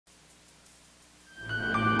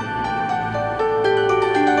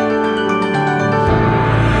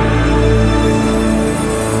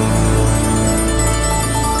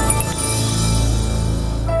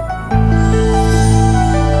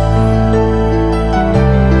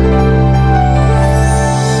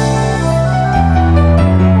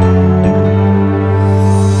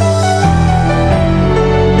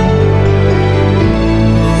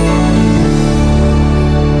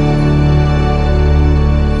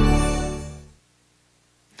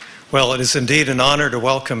Well, it is indeed an honor to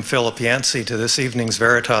welcome Philip Yancey to this evening's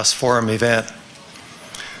Veritas Forum event.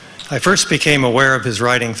 I first became aware of his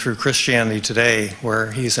writing through Christianity Today,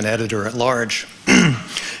 where he's an editor-at-large,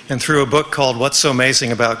 and through a book called What's So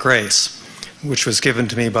Amazing About Grace, which was given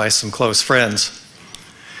to me by some close friends.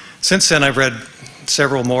 Since then, I've read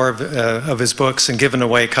several more of his books and given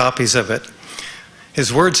away copies of it.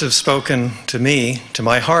 His words have spoken to me, to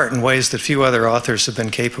my heart, in ways that few other authors have been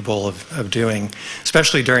capable of doing,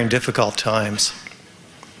 especially during difficult times.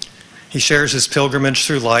 He shares his pilgrimage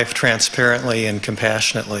through life transparently and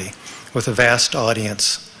compassionately with a vast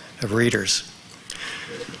audience of readers.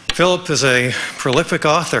 Philip is a prolific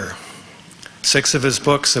author. 6 of his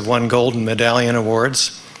books have won Golden Medallion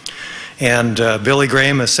Awards, and Billy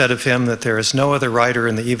Graham has said of him that there is no other writer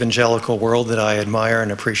in the evangelical world that I admire and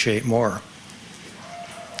appreciate more.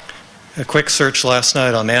 A quick search last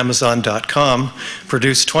night on Amazon.com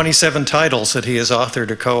produced 27 titles that he has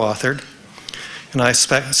authored or co-authored, and I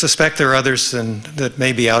suspect there are others that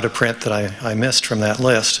may be out of print that I missed from that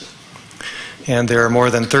list. And there are more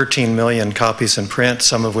than 13 million copies in print,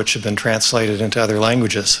 some of which have been translated into other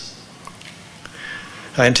languages.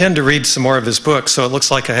 I intend to read some more of his books, so it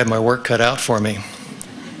looks like I have my work cut out for me.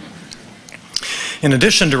 In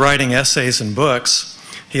addition to writing essays and books,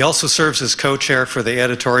 he also serves as co-chair for the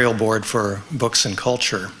editorial board for Books and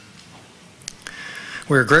Culture.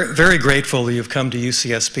 We're very grateful that you've come to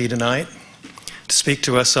UCSB tonight to speak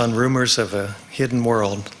to us on rumors of a hidden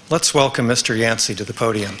world. Let's welcome Mr. Yancey to the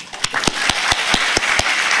podium.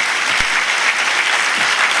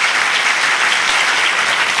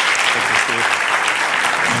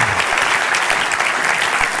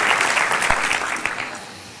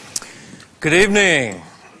 Good evening.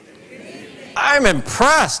 I'm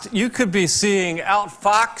impressed. You could be seeing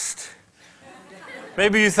Outfoxed.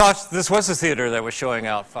 Maybe you thought this was a theater that was showing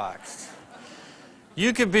Outfoxed.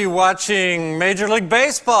 You could be watching Major League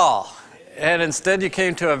Baseball, and instead you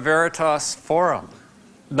came to a Veritas Forum.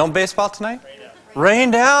 No baseball tonight?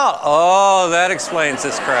 Rained out. Oh, that explains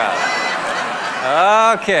this crowd.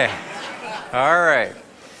 Okay. All right.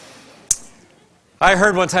 I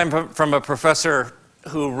heard one time from a professor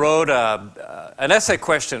who wrote an essay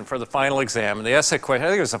question for the final exam. And the essay question, I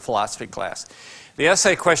think it was a philosophy class. The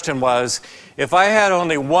essay question was, if I had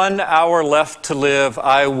only 1 hour left to live,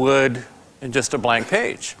 I would, and just a blank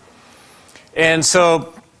page. And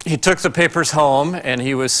so he took the papers home, and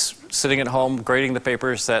he was sitting at home grading the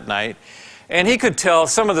papers that night. And he could tell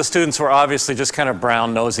some of the students were obviously just kind of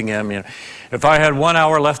brown-nosing him. You know, if I had 1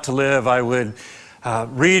 hour left to live, I would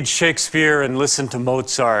read Shakespeare and listen to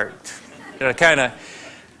Mozart.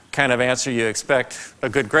 Kind of answer you expect a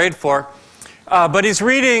good grade for. But he's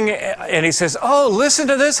reading, and he says, "Oh, listen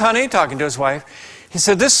to this, honey," talking to his wife. He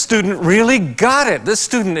said, "This student really got it. This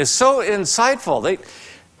student is so insightful.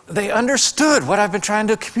 They understood what I've been trying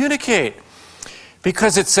to communicate."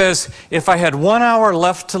 Because it says, if I had 1 hour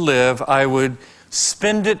left to live, I would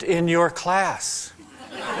spend it in your class.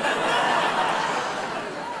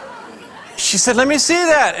 She said, "Let me see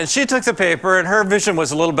that." And she took the paper, and her vision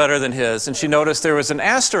was a little better than his, and she noticed there was an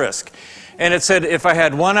asterisk. And it said, if I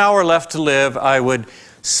had 1 hour left to live, I would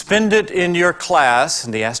spend it in your class.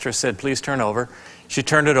 And the asterisk said, "Please turn over." She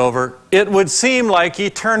turned it over. It would seem like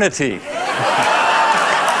eternity.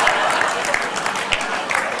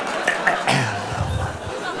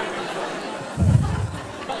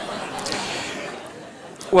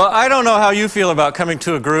 Well, I don't know how you feel about coming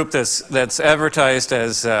to a group that's advertised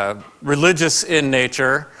as religious in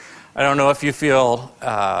nature. I don't know if you feel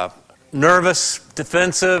nervous,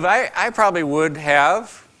 defensive. I probably would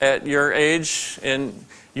have at your age, in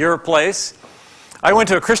your place. I went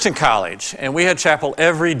to a Christian college, and we had chapel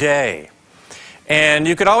every day. And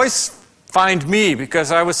you could always find me because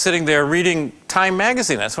I was sitting there reading Time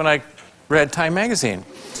magazine. That's when I read Time magazine.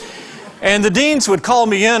 And the deans would call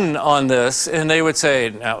me in on this, and they would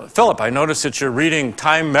say, "Now, Philip, I noticed that you're reading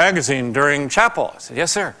Time magazine during chapel." I said,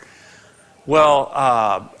 "Yes, sir."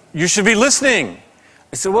 "Well, you should be listening."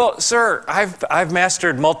 I said, "Well, sir, I've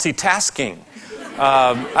mastered multitasking.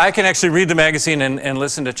 I can actually read the magazine and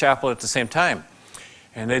listen to chapel at the same time."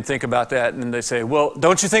 And they'd think about that, and they'd say, "Well,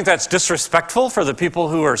 don't you think that's disrespectful for the people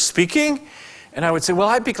who are speaking?" And I would say, "Well,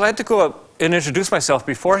 I'd be glad to go up and introduce myself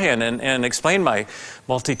beforehand and explain my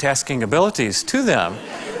multitasking abilities to them."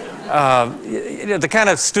 You know, the kind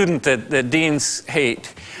of student that deans hate.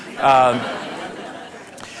 And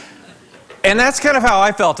that's kind of how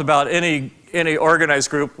I felt about any organized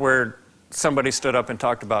group where somebody stood up and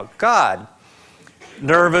talked about God.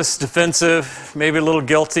 Nervous, defensive, maybe a little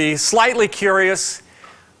guilty, slightly curious,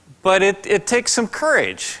 but it takes some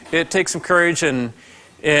courage. It takes some courage in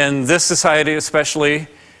this society especially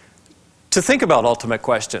to think about ultimate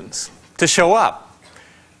questions, to show up,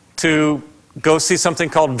 to go see something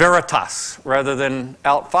called Veritas rather than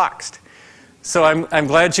outfoxed. So I'm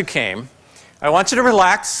glad you came. I want you to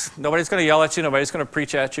relax. Nobody's going to yell at you. Nobody's going to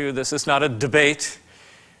preach at you. This is not a debate.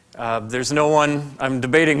 There's no one I'm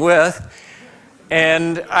debating with.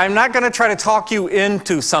 And I'm not going to try to talk you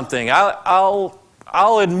into something.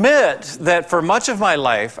 I'll admit that for much of my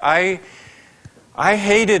life, I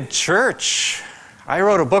hated church. I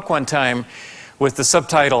wrote a book one time with the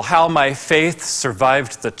subtitle, How My Faith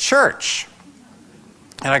Survived the Church.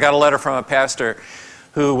 And I got a letter from a pastor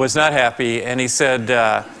who was not happy, and he said,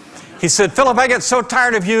 Philip, I get so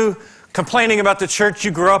tired of you complaining about the church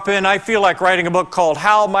you grew up in. I feel like writing a book called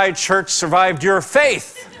How My Church Survived Your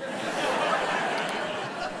Faith.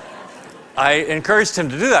 I encouraged him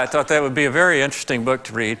to do that. I thought that would be a very interesting book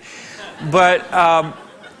to read. But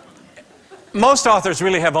most authors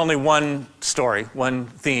really have only one story, one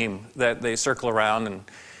theme that they circle around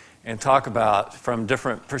and talk about from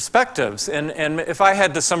different perspectives. And if I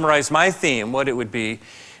had to summarize my theme, what it would be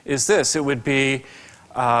is this. It would be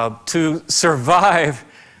to survive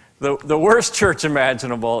the worst church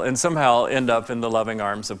imaginable and somehow end up in the loving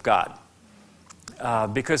arms of God.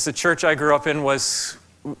 Because the church I grew up in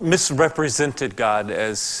misrepresented God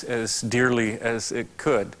as dearly as it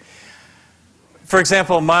could. For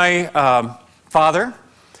example, my father,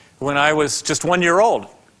 when I was just 1 year old,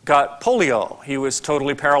 got polio. He was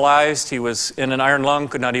totally paralyzed. He was in an iron lung,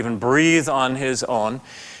 could not even breathe on his own.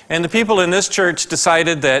 And the people in this church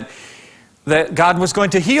decided that God was going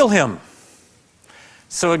to heal him.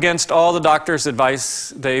 So against all the doctor's advice,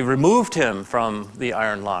 they removed him from the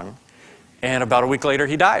iron lung. And about a week later,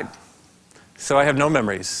 he died. So I have no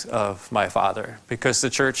memories of my father because the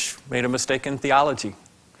church made a mistake in theology.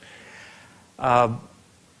 I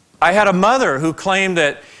had a mother who claimed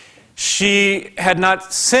that she had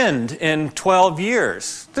not sinned in 12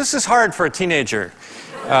 years. This is hard for a teenager.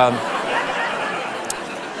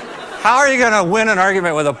 How are you going to win an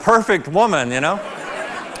argument with a perfect woman, you know?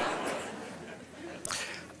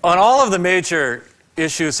 On all of the major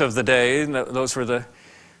issues of the day, those were the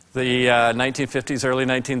 1950s, early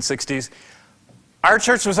 1960s, our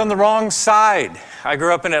church was on the wrong side. I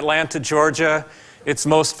grew up in Atlanta, Georgia. Its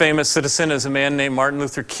most famous citizen is a man named Martin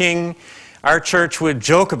Luther King. Our church would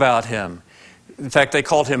joke about him. In fact, they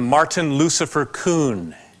called him Martin Lucifer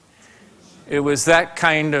Coon. It was that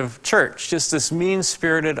kind of church, just this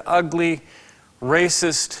mean-spirited, ugly,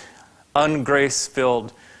 racist,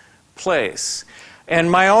 ungrace-filled place.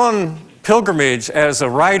 And my own pilgrimage as a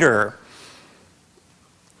writer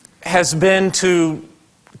has been to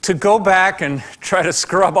go back and try to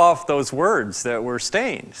scrub off those words that were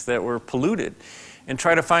stained, that were polluted, and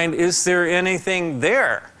try to find, is there anything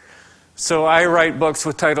there? So I write books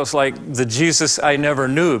with titles like The Jesus I Never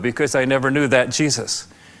Knew, because I never knew that Jesus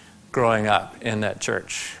growing up in that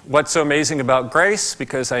church. What's so amazing about grace?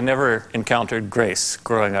 Because I never encountered grace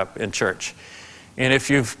growing up in church. And if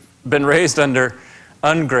you've been raised under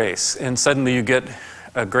ungrace and suddenly you get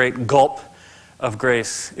a great gulp of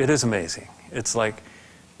grace, it is amazing. It's like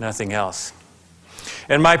nothing else.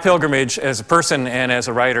 And my pilgrimage as a person and as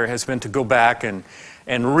a writer has been to go back and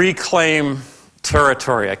reclaim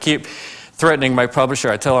territory. I keep threatening my publisher.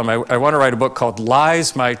 I tell him I want to write a book called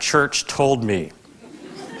Lies My Church Told Me.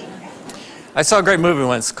 I saw a great movie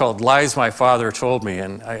once called Lies My Father Told Me,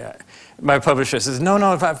 and my publisher says,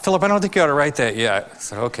 no, Philip, I don't think you ought to write that yet. I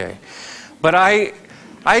said, okay. But I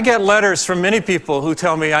get letters from many people who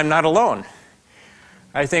tell me I'm not alone.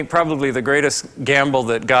 I think probably the greatest gamble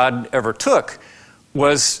that God ever took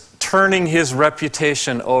was turning his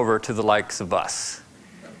reputation over to the likes of us.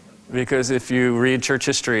 Because if you read church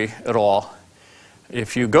history at all,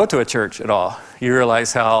 if you go to a church at all, you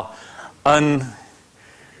realize how unskilled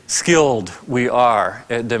we are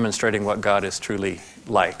at demonstrating what God is truly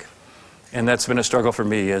like. And that's been a struggle for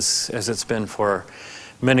me as it's been for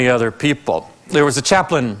many other people. There was a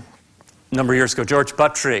chaplain a number of years ago, George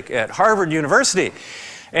Buttrick, at Harvard University.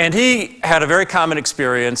 And he had a very common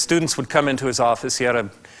experience. Students would come into his office. He had a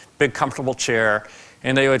big, comfortable chair.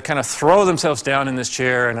 And they would kind of throw themselves down in this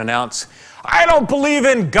chair and announce, I don't believe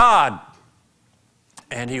in God.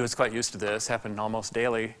 And he was quite used to this. Happened almost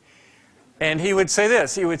daily. And he would say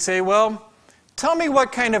this. He would say, well, tell me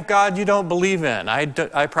what kind of God you don't believe in. I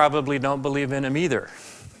probably don't believe in him either.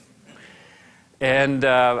 And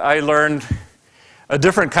I learned a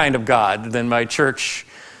different kind of God than my church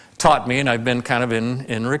taught me, and I've been kind of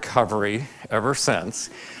in recovery ever since.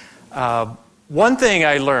 One thing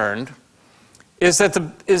I learned is that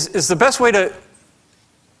the best way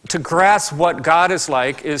to grasp what God is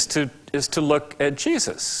like is to look at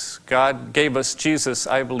Jesus. God gave us Jesus,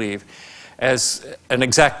 I believe, as an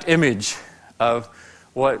exact image of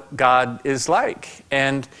what God is like.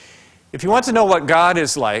 And if you want to know what God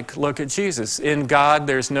is like, look at Jesus. In God,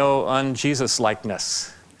 there's no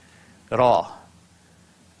un-Jesus-likeness at all.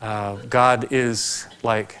 God is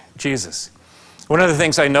like Jesus. One of the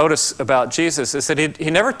things I notice about Jesus is that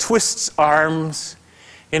he never twists arms.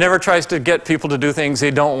 He never tries to get people to do things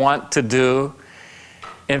they don't want to do.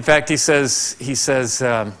 In fact, he says,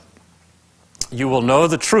 you will know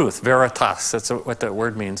the truth, veritas, that's what that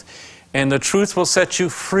word means, and the truth will set you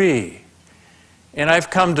free. And I've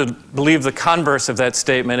come to believe the converse of that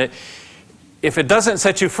statement. If it doesn't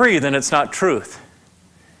set you free, then it's not truth.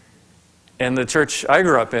 And the church I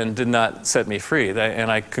grew up in did not set me free, and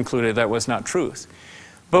I concluded that was not truth.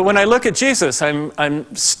 But when I look at Jesus,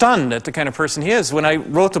 I'm stunned at the kind of person he is. When I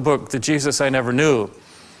wrote the book, The Jesus I Never Knew,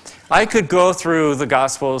 I could go through the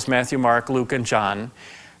Gospels, Matthew, Mark, Luke, and John,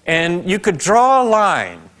 and you could draw a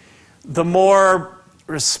line. The more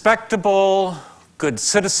respectable, good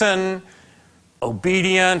citizen,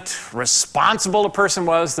 obedient, responsible a person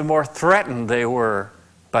was, the more threatened they were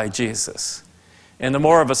by Jesus. And the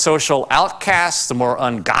more of a social outcast, the more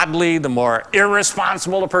ungodly, the more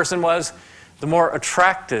irresponsible a person was, the more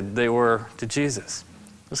attracted they were to Jesus.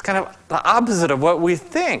 It's kind of the opposite of what we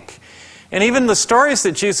think. And even the stories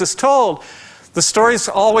that Jesus told, the stories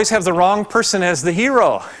always have the wrong person as the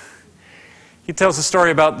hero. He tells a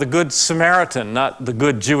story about the good Samaritan, not the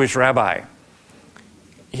good Jewish rabbi.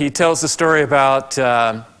 He tells the story about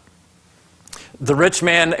the rich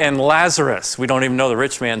man and Lazarus. We don't even know the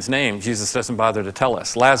rich man's name. Jesus doesn't bother to tell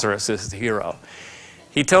us. Lazarus is the hero.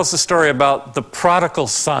 He tells the story about the prodigal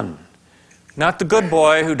son. Not the good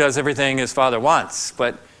boy who does everything his father wants,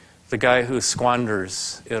 but the guy who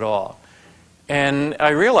squanders it all. And I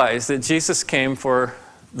realized that Jesus came for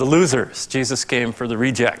the losers. Jesus came for the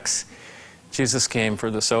rejects. Jesus came for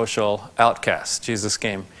the social outcasts. Jesus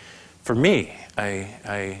came for me,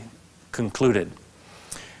 I concluded.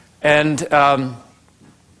 And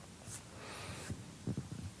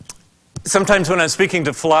sometimes when I'm speaking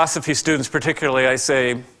to philosophy students particularly, I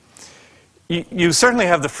say, you certainly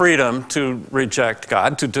have the freedom to reject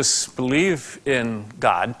God, to disbelieve in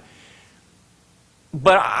God,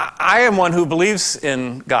 but I am one who believes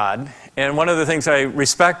in God, and one of the things I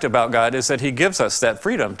respect about God is that he gives us that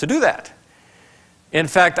freedom to do that. In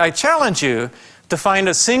fact, I challenge you to find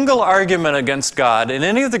a single argument against God in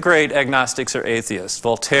any of the great agnostics or atheists,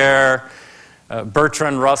 Voltaire,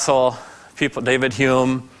 Bertrand Russell, David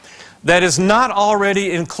Hume, that is not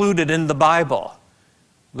already included in the Bible.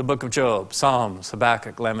 The book of Job, Psalms,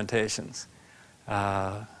 Habakkuk, Lamentations,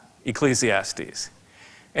 Ecclesiastes.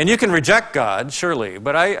 And you can reject God, surely,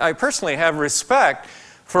 but I personally have respect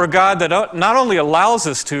for a God that not only allows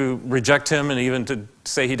us to reject him and even to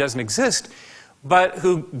say he doesn't exist, but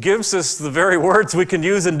who gives us the very words we can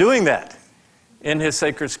use in doing that in his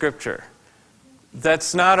sacred scripture.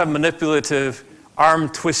 That's not a manipulative,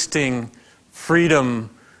 arm-twisting,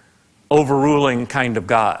 freedom-overruling kind of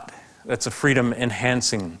God. That's a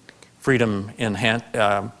freedom-enhancing,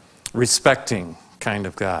 respecting kind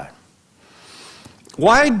of God.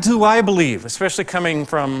 Why do I believe, especially coming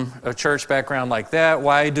from a church background like that,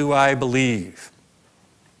 why do I believe?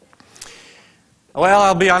 Well,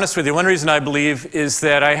 I'll be honest with you. One reason I believe is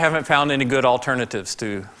that I haven't found any good alternatives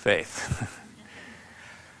to faith.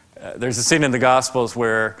 There's a scene in the Gospels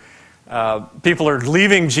where people are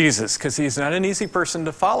leaving Jesus because he's not an easy person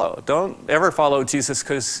to follow. Don't ever follow Jesus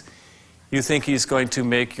because you think he's going to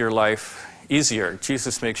make your life easier.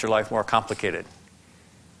 Jesus makes your life more complicated,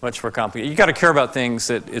 much more complicated. You've got to care about things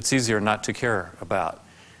that it's easier not to care about.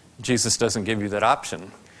 Jesus doesn't give you that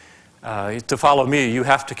option. To follow me, you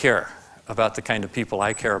have to care about the kind of people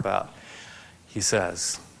I care about, he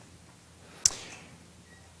says.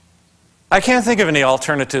 I can't think of any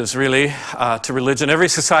alternatives, really, to religion. Every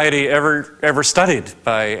society ever studied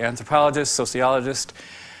by anthropologists, sociologists,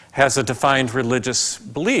 has a defined religious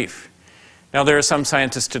belief. Now, there are some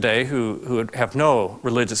scientists today who have no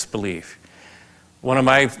religious belief. One of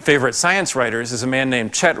my favorite science writers is a man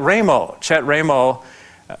named Chet Ramo. Chet Ramo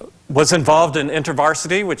was involved in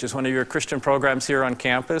InterVarsity, which is one of your Christian programs here on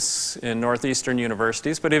campus in Northeastern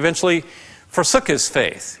universities, but eventually forsook his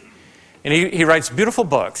faith. And he writes beautiful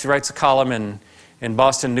books. He writes a column in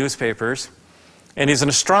Boston newspapers, and he's an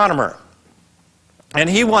astronomer. And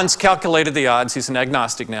he once calculated the odds. He's an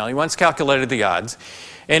agnostic now. He once calculated the odds.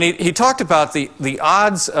 And he talked about the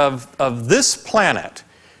odds of this planet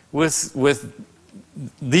with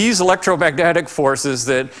these electromagnetic forces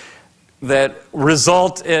that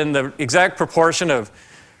result in the exact proportion of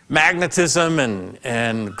magnetism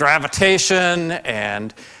and gravitation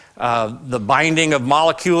and the binding of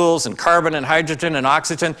molecules and carbon and hydrogen and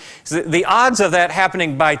oxygen. The odds of that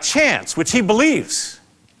happening by chance, which he believes,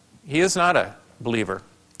 he is not a believer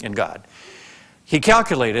in God. He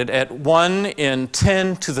calculated at 1 in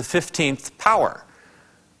 10 to the 15th power,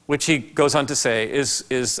 which he goes on to say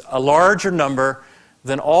is a larger number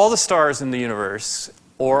than all the stars in the universe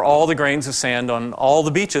or all the grains of sand on all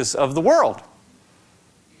the beaches of the world.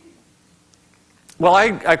 Well,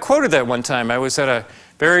 I quoted that one time. I was at a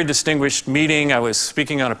very distinguished meeting. I was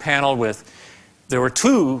speaking on a panel with, there were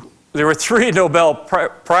 3 Nobel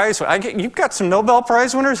Prize. You've got some Nobel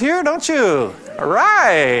Prize winners here, don't you? All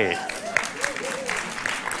right.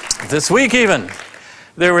 This week even.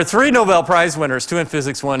 There were 3 Nobel Prize winners, 2 in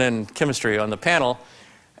physics, 1 in chemistry on the panel.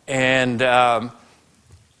 And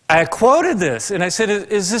I quoted this, and I said,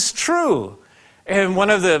 is this true? And one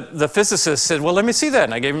of the physicists said, well, let me see that.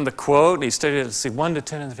 And I gave him the quote, and he studied it, see, 1 to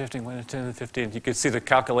 10 to the 15, 1 to 10 to the 15. You could see the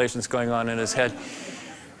calculations going on in his head.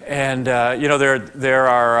 And, you know, there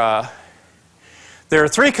are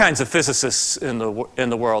 3 kinds of physicists in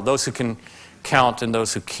the world, those who can count and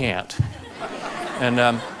those who can't.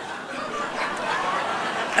 And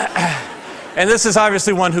this is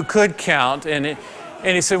obviously one who could count. And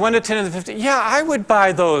he said, 1 to 10 to the 15. Yeah, I would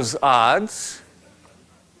buy those odds.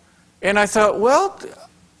 And I thought, well,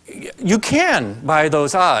 you can buy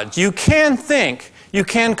those odds. You can think, you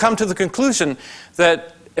can come to the conclusion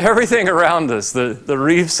that everything around us, the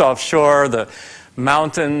reefs offshore, the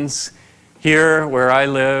mountains here where I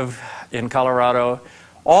live in Colorado,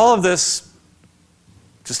 all of this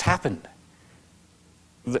just happened.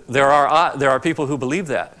 There are people who believe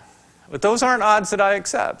that. But those aren't odds that I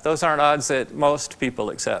accept. Those aren't odds that most people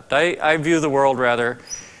accept. I view the world rather,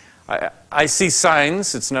 I see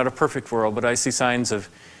signs, it's not a perfect world, but I see signs of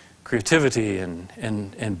creativity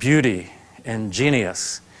and beauty and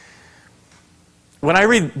genius. When I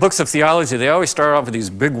read books of theology, they always start off with these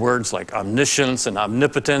big words like omniscience and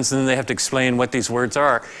omnipotence, and then they have to explain what these words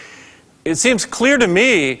are. It seems clear to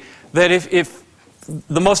me that if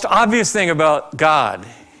the most obvious thing about God,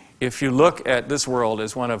 if you look at this world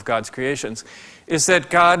as one of God's creations, is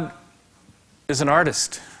that God is an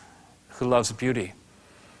artist who loves beauty.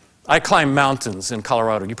 I climb mountains in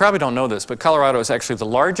Colorado. You probably don't know this, but Colorado is actually the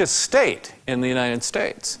largest state in the United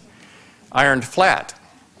States. Ironed flat.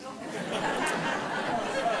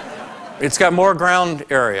 It's got more ground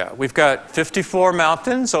area. We've got 54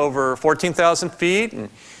 mountains over 14,000 feet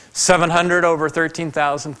and 700 over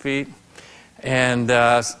 13,000 feet and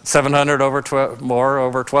 700 over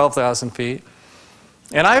 12,000 feet.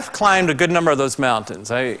 And I've climbed a good number of those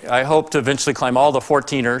mountains. I hope to eventually climb all the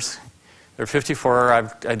 14ers. There are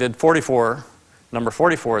 54. I did 44, number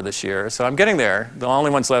 44 this year, so I'm getting there. The only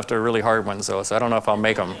ones left are really hard ones, though, so I don't know if I'll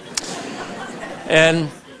make them. And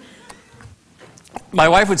my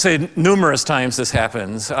wife would say numerous times this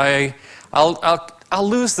happens. I'll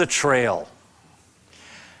lose the trail.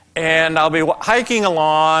 And I'll be hiking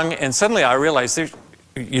along, and suddenly I realize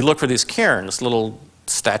you look for these cairns, little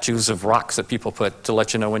statues of rocks that people put to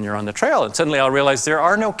let you know when you're on the trail. And suddenly I'll realize there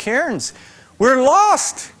are no cairns. We're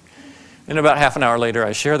lost. And about half an hour later,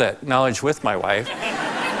 I share that knowledge with my wife.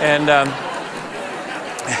 And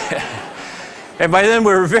by then,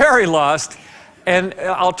 we're very lost. And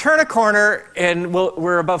I'll turn a corner, and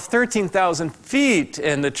we're above 13,000 feet,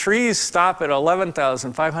 and the trees stop at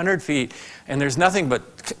 11,500 feet, and there's nothing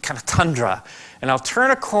but kind of tundra. And I'll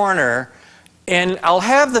turn a corner, and I'll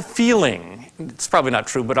have the feeling, it's probably not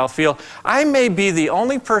true, but I'll feel, I may be the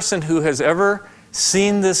only person who has ever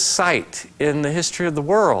seen this sight in the history of the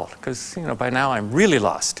world, because, you know, by now I'm really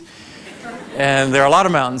lost. And there are a lot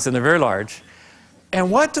of mountains, and they're very large. And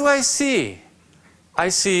what do I see? I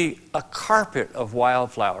see a carpet of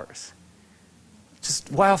wildflowers.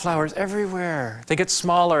 Just wildflowers everywhere. They get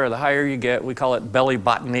smaller the higher you get. We call it belly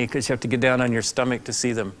botany because you have to get down on your stomach to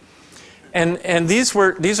see them. And these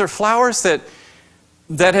are flowers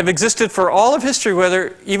that have existed for all of history,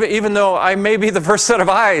 even though I may be the first set of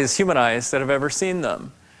eyes, human eyes, that have ever seen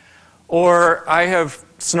them. Or I have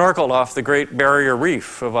snorkeled off the Great Barrier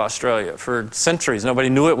Reef of Australia for centuries. Nobody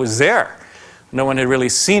knew it was there. No one had really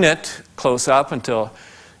seen it close up until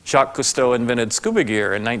Jacques Cousteau invented scuba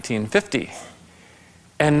gear in 1950.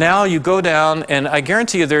 And now you go down, and I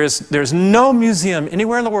guarantee you there's no museum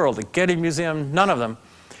anywhere in the world, the Getty Museum, none of them,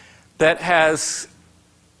 that has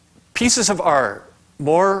pieces of art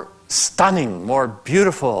more stunning, more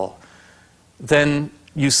beautiful than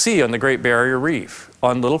you see on the Great Barrier Reef,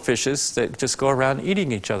 on little fishes that just go around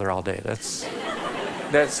eating each other all day.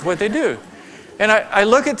 That's what they do. And I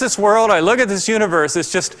look at this world, I look at this universe,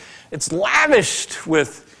 it's lavished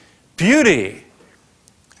with beauty.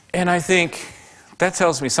 And I think, that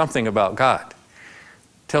tells me something about God.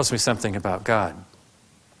 It tells me something about God.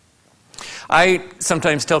 I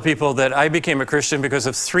sometimes tell people that I became a Christian because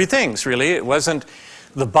of three things, really. It wasn't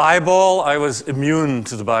the Bible. I was immune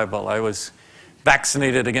to the Bible. I was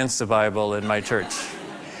vaccinated against the Bible in my church.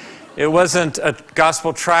 It wasn't a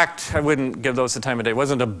gospel tract. I wouldn't give those the time of day. It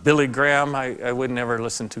wasn't a Billy Graham. I would never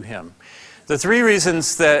listen to him. The three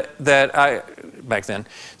reasons that I, back then,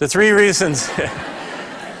 the three reasons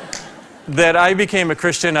that I became a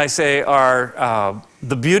Christian, I say, are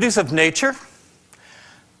the beauties of nature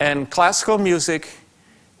and classical music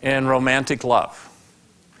and romantic love.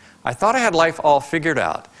 I thought I had life all figured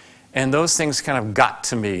out, and those things kind of got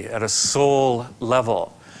to me at a soul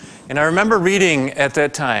level. And I remember reading at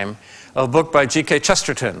that time a book by G.K.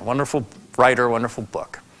 Chesterton, wonderful writer, wonderful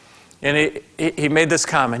book. And he made this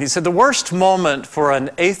comment. He said, the worst moment for an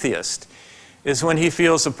atheist is when he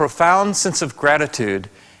feels a profound sense of gratitude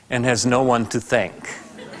and has no one to thank.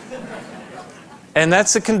 And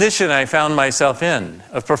that's the condition I found myself in,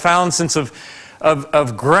 a profound sense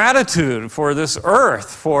of gratitude for this earth,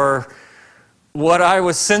 for what I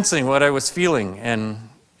was sensing, what I was feeling, and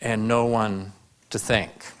no one to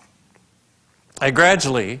thank. I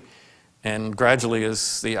gradually, and gradually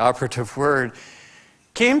is the operative word,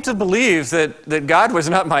 came to believe that God was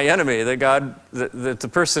not my enemy, that the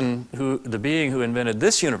person the being who invented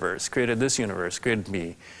this universe, created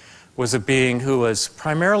me, was a being who was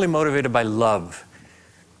primarily motivated by love.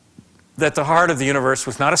 That the heart of the universe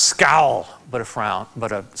was not a scowl, but a frown,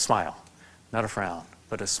 but a smile. Not a frown,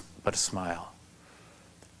 but a smile.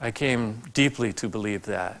 I came deeply to believe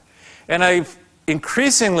that. And I've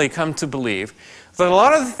increasingly come to believe that a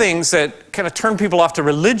lot of the things that kind of turn people off to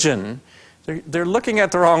religion, they're looking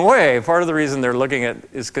at the wrong way. Part of the reason they're looking at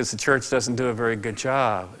is because the church doesn't do a very good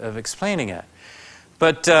job of explaining it.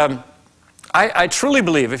 But I truly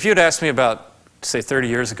believe, if you'd asked me about, say, 30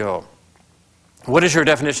 years ago, what is your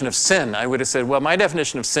definition of sin? I would have said, well, my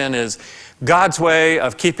definition of sin is God's way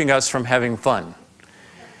of keeping us from having fun.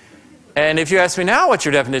 And if you ask me now what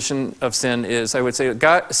your definition of sin is, I would say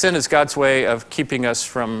sin is God's way of keeping us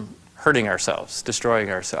from hurting ourselves, destroying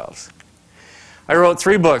ourselves. I wrote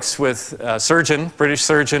 3 books with a surgeon, British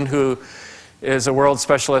surgeon, who is a world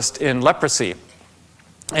specialist in leprosy.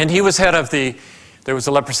 And he was head of there was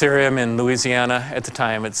a leprosarium in Louisiana at the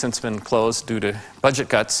time. It's since been closed due to budget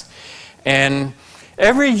cuts. And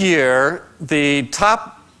every year, the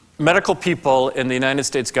top medical people in the United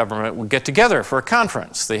States government would get together for a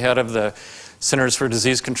conference. The head of the Centers for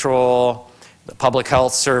Disease Control, the Public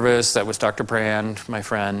Health Service, that was Dr. Brand, my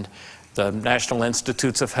friend, the National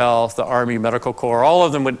Institutes of Health, the Army Medical Corps, all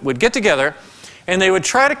of them would get together, and they would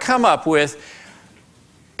try to come up with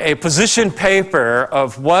a position paper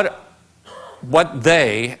of what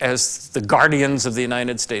they, as the guardians of the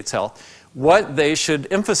United States health, what they should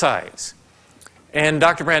emphasize. And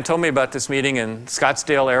Dr. Brand told me about this meeting in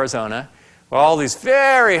Scottsdale, Arizona, where all these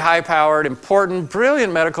very high-powered, important,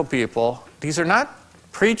 brilliant medical people, these are not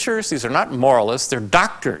preachers, these are not moralists, they're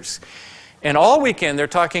doctors. And all weekend they're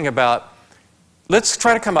talking about, let's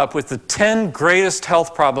try to come up with the 10 greatest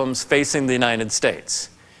health problems facing the United States.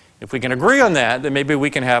 If we can agree on that, then maybe we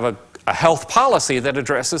can have a health policy that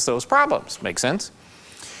addresses those problems. Make sense?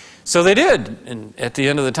 So they did. And at the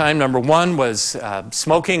end of the time, number 1 was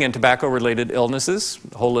smoking and tobacco-related illnesses,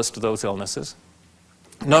 a whole list of those illnesses.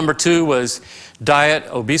 Number 2 was diet,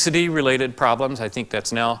 obesity-related problems. I think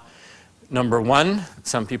that's now number 1,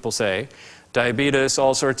 some people say. Diabetes,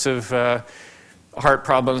 all sorts of heart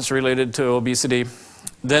problems related to obesity.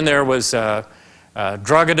 Then there was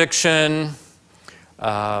drug addiction,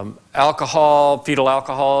 alcohol, fetal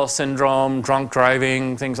alcohol syndrome, drunk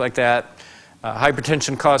driving, things like that.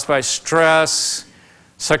 Hypertension caused by stress,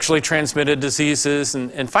 sexually transmitted diseases,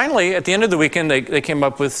 and finally, at the end of the weekend, they came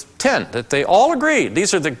up with 10 that they all agreed.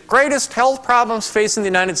 These are the greatest health problems facing the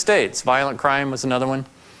United States. Violent crime was another one.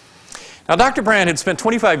 Now, Dr. Brand had spent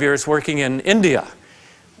 25 years working in India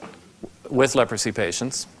with leprosy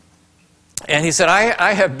patients, and he said,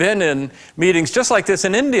 I have been in meetings just like this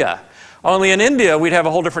in India, only in India we'd have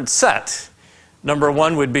a whole different set. Number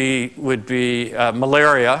 1 would be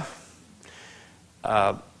malaria.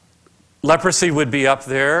 Leprosy would be up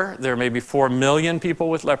there. There may be 4 million people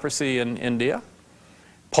with leprosy in India.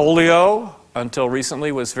 Polio, until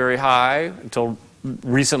recently, was very high. Until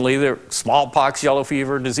recently, there were smallpox, yellow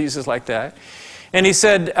fever, diseases like that. And he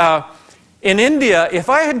said, in India, if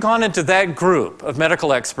I had gone into that group of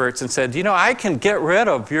medical experts and said, you know, I can get rid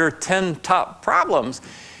of your 10 top problems,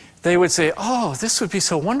 they would say, oh, this would be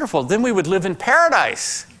so wonderful. Then we would live in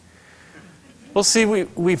paradise. Well, see,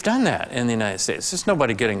 we've done that in the United States. There's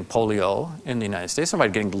nobody getting polio in the United States,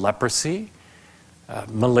 nobody getting leprosy.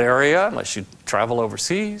 malaria, unless you travel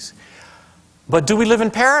overseas. But do we live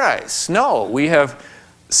in paradise? No, we have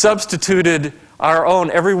substituted our own.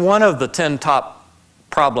 Every one of the 10 top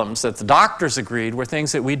problems that the doctors agreed were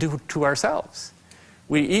things that we do to ourselves.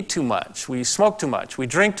 We eat too much, we smoke too much, we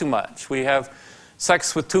drink too much, we have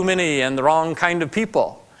sex with too many and the wrong kind of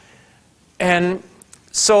people. And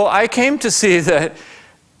so I came to see that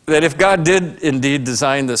if God did indeed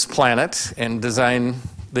design this planet and design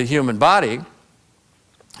the human body,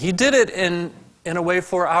 He did it in a way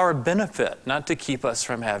for our benefit, not to keep us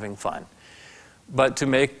from having fun, but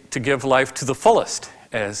to give life to the fullest,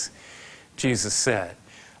 as Jesus said.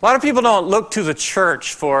 A lot of people don't look to the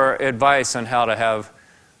church for advice on how to have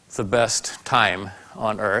the best time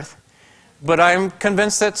on earth, but I'm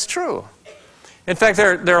convinced that's true. In fact,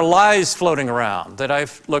 there are lies floating around that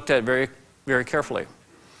I've looked at very, very carefully.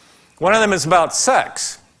 One of them is about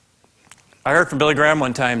sex. I heard from Billy Graham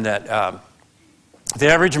one time that the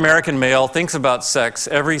average American male thinks about sex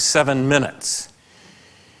every 7 minutes.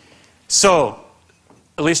 So,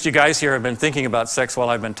 at least you guys here have been thinking about sex while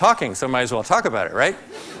I've been talking, so I might as well talk about it, right?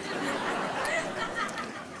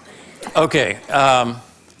 Okay.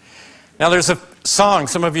 Now there's a song,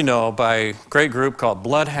 some of you know, by a great group called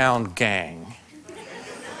Bloodhound Gang.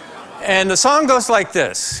 And the song goes like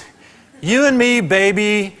this. You and me,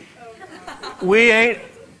 baby, we ain't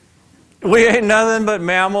nothing but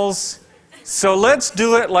mammals, so let's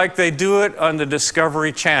do it like they do it on the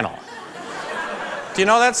Discovery Channel. Do you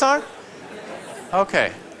know that song?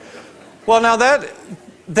 Okay. Well, now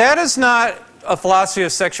that is not a philosophy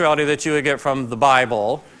of sexuality that you would get from the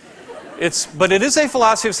Bible. But it is a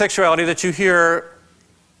philosophy of sexuality that you hear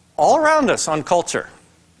all around us in culture.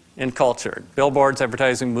 Billboards,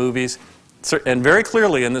 advertising, movies, and very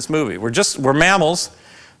clearly in this movie. We're mammals,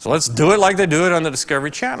 so let's do it like they do it on the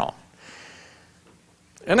Discovery Channel.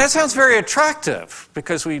 And that sounds very attractive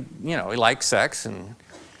because we like sex and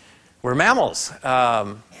we're mammals.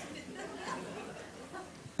 But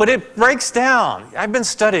it breaks down. I've been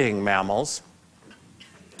studying mammals,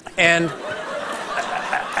 and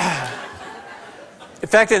in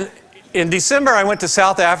fact, in December, I went to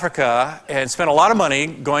South Africa and spent a lot of money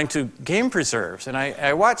going to game preserves. And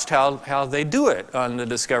I watched how they do it on the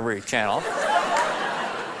Discovery Channel.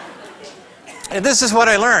 And this is what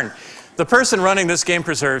I learned. The person running this game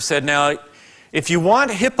preserve said, now, if you want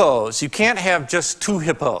hippos, you can't have just 2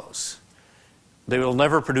 hippos. They will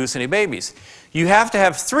never produce any babies. You have to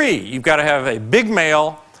have 3. You've got to have a big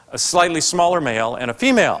male, a slightly smaller male, and a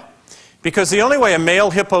female. Because the only way a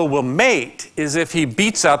male hippo will mate is if he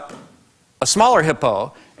beats up a smaller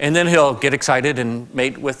hippo, and then he'll get excited and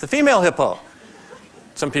mate with the female hippo.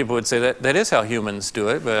 Some people would say that is how humans do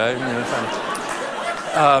it, but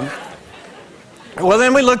well,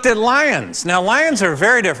 then we looked at lions. Now, lions are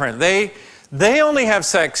very different. They only have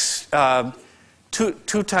sex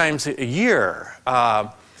two times a year.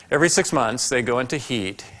 Every 6 months, they go into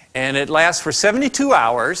heat, and it lasts for 72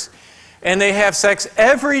 hours. And they have sex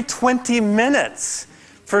every 20 minutes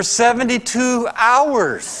for 72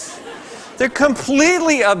 hours. They're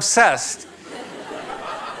completely obsessed.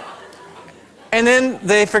 And then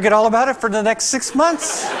they forget all about it for the next 6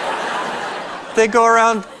 months. They go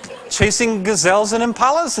around chasing gazelles and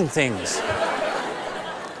impalas and things.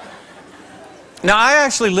 Now, I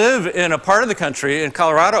actually live in a part of the country, in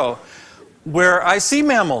Colorado, where I see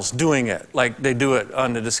mammals doing it like they do it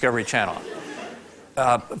on the Discovery Channel.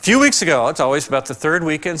 A few weeks ago, it's always about the 3rd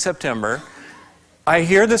week in September, I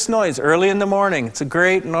hear this noise early in the morning. It's a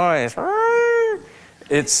great noise.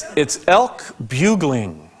 It's elk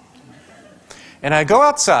bugling. And I go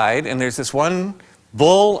outside, and there's this one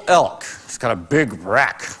bull elk. He's got a big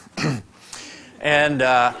rack. And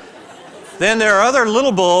then there are other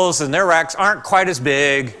little bulls, and their racks aren't quite as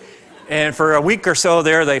big. And for a week or so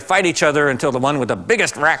there, they fight each other until the one with the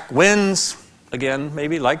biggest rack wins. Again,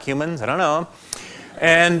 maybe like humans, I don't know.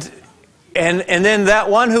 And then that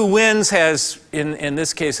one who wins has, in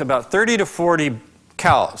this case, about 30 to 40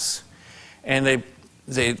 cows. And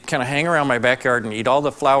they kind of hang around my backyard and eat all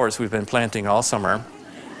the flowers we've been planting all summer.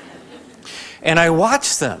 And I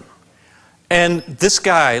watch them. And this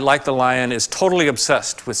guy, like the lion, is totally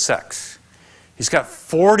obsessed with sex. He's got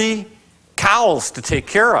 40 cows to take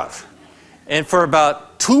care of. And for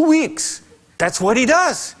about 2 weeks, that's what he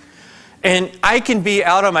does. And I can be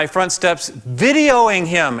out on my front steps videoing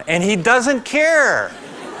him, and he doesn't care.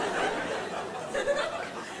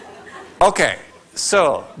 Okay,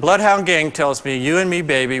 so Bloodhound Gang tells me, you and me,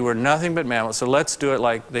 baby, we're nothing but mammals, so let's do it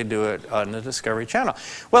like they do it on the Discovery Channel.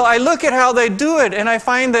 Well, I look at how they do it, and I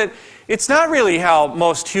find that it's not really how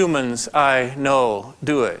most humans I know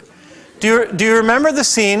do it. Do you remember the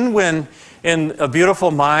scene when in A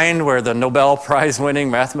Beautiful Mind, where the Nobel Prize-winning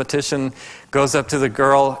mathematician goes up to the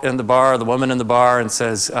girl in the bar, the woman in the bar, and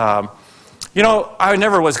says, you know, I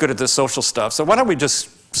never was good at this social stuff, so why don't we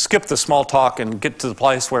just skip the small talk and get to the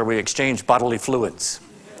place where we exchange bodily fluids?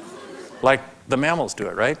 Like the mammals do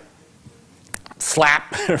it, right?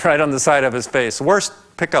 Slap right on the side of his face. Worst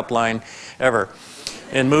pickup line ever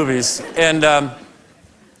in movies. And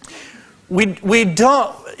we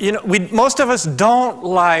don't, you know, most of us don't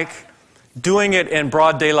like doing it in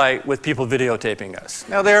broad daylight with people videotaping us.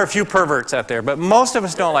 Now, there are a few perverts out there, but most of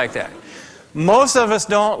us don't like that. Most of us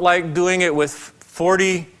don't like doing it with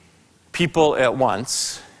 40 people at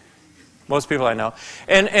once. Most people I know.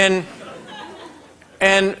 And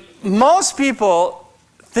most people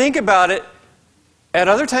think about it at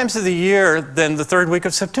other times of the year than the third week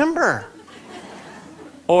of September.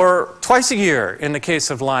 Or twice a year in the case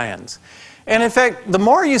of lions. And in fact, the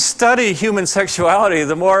more you study human sexuality,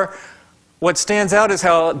 the more what stands out is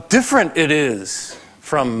how different it is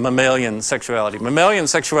from mammalian sexuality. Mammalian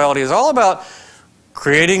sexuality is all about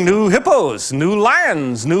creating new hippos, new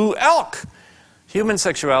lions, new elk. Human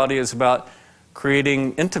sexuality is about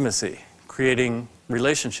creating intimacy, creating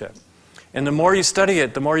relationship. And the more you study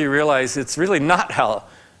it, the more you realize it's really not how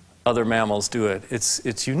other mammals do it.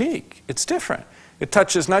 It's unique. It's different. It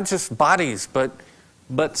touches not just bodies,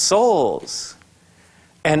 but souls.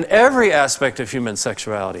 And every aspect of human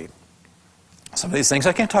sexuality. Some of these things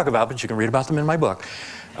I can't talk about, but you can read about them in my book.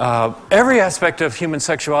 Every aspect of human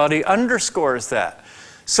sexuality underscores that.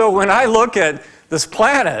 So when I look at this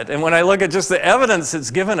planet, and when I look at just the evidence it's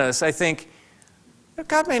given us, I think,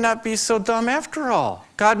 God may not be so dumb after all.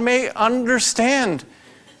 God may understand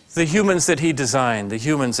the humans that He designed, the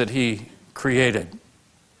humans that He created.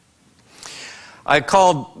 I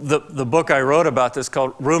called the book I wrote about this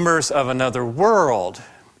called Rumors of Another World.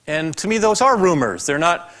 And to me, those are rumors. They're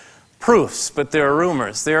not proofs, but they're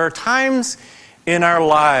rumors. There are times in our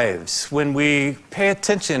lives when we pay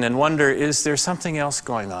attention and wonder, is there something else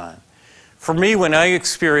going on? For me, when I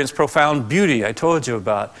experienced profound beauty, I told you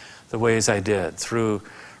about the ways I did, through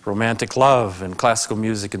romantic love and classical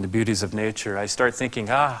music and the beauties of nature, I start thinking,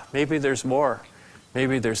 maybe there's more.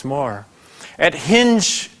 Maybe there's more. At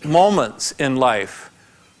hinge moments in life,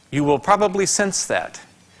 you will probably sense that.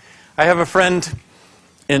 I have a friend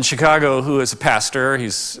in Chicago who is a pastor.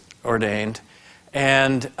 He's ordained.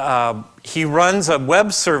 And he runs a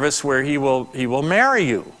web service where he will marry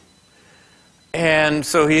you. And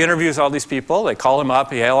so he interviews all these people. They call him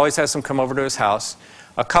up. He always has them come over to his house,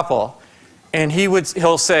 a couple. And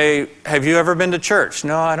he'll say, have you ever been to church?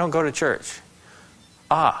 No, I don't go to church.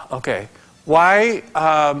 Okay. Why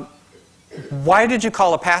did you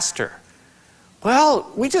call a pastor?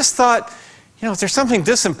 Well, we just thought, you know, if there's something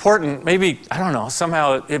this important, maybe, I don't know,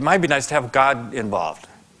 somehow it might be nice to have God involved.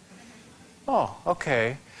 Oh,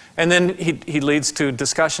 okay. And then he leads to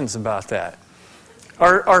discussions about that.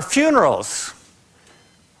 Our funerals.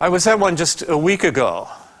 I was at one just a week ago.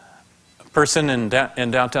 A person in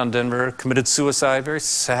downtown Denver committed suicide, very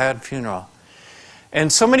sad funeral.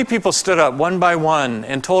 And so many people stood up one by one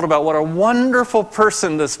and told about what a wonderful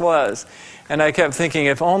person this was. And I kept thinking,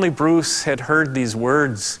 if only Bruce had heard these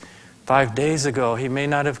words 5 days ago, he may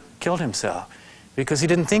not have killed himself because he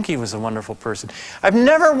didn't think he was a wonderful person. I've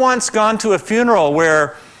never once gone to a funeral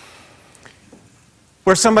where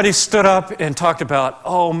somebody stood up and talked about,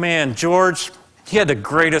 oh man, George, he had the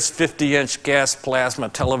greatest 50-inch gas plasma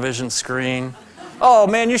television screen. Oh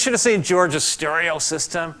man, you should have seen George's stereo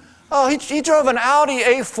system. Oh, he drove an Audi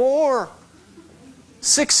A4,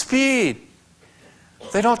 6-speed.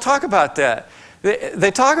 They don't talk about that.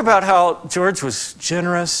 They talk about how George was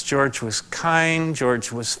generous, George was kind,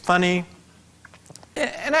 George was funny.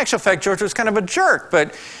 In actual fact, George was kind of a jerk.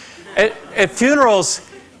 But at funerals,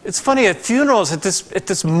 it's funny, at funerals, at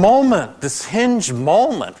this moment, this hinge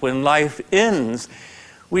moment when life ends,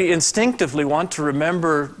 we instinctively want to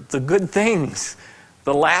remember the good things,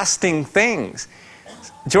 the lasting things.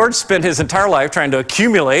 George spent his entire life trying to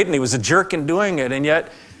accumulate, and he was a jerk in doing it, and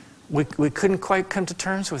yet we couldn't quite come to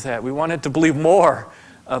terms with that. We wanted to believe more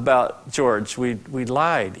about George. We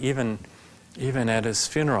lied, even at his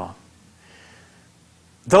funeral.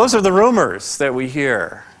 Those are the rumors that we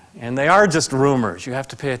hear, and they are just rumors. You have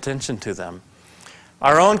to pay attention to them.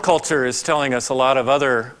 Our own culture is telling us a lot of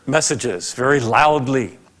other messages very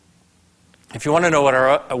loudly. If you want to know what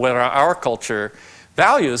our culture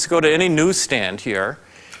values, go to any newsstand here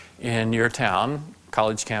in your town,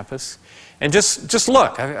 college campus, and just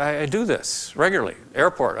look. I do this regularly.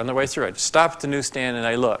 Airport, on the way through, I just stop at the newsstand and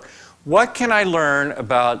I look. What can I learn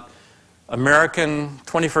about American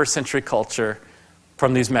 21st century culture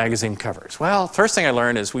from these magazine covers? Well, first thing I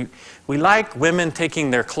learned is we like women taking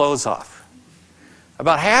their clothes off.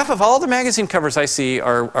 About half of all the magazine covers I see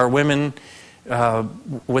are women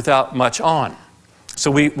without much on. So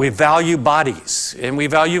we value bodies, and we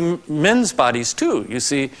value men's bodies too. You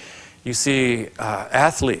see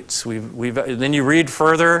athletes. Then you read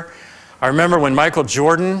further. I remember when Michael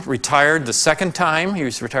Jordan retired the second time. He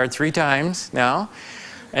was retired 3 times now.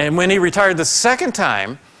 And when he retired the second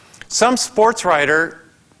time, some sports writer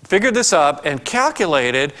figured this up and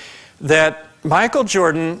calculated that Michael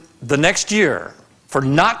Jordan, the next year, for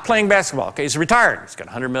not playing basketball, okay, he's retired, he's got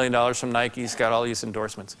 $100 million from Nike, he's got all these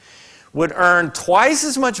endorsements, would earn twice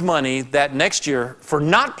as much money that next year for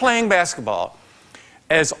not playing basketball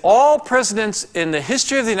as all presidents in the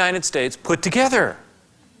history of the United States put together.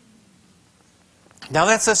 Now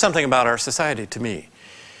that says something about our society to me.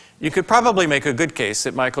 You could probably make a good case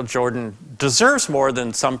that Michael Jordan deserves more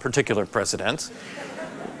than some particular presidents.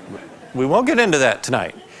 We won't get into that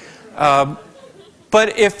tonight.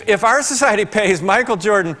 But if our society pays Michael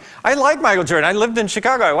Jordan, I like Michael Jordan. I lived in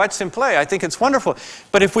Chicago. I watched him play. I think it's wonderful.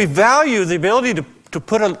 But if we value the ability to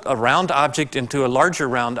put a round object into a larger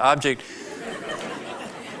round object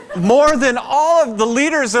more than all of the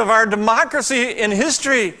leaders of our democracy in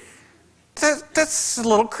history, that's a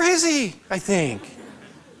little crazy, I think.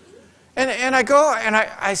 And I go and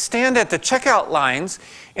I stand at the checkout lines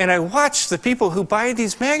and I watch the people who buy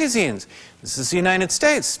these magazines. This is the United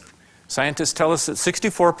States. Scientists tell us that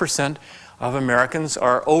 64% of Americans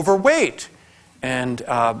are overweight. And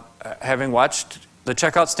having watched the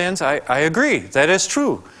checkout stands, I agree. That is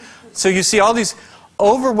true. So you see all these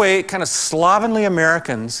overweight, kind of slovenly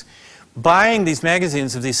Americans buying these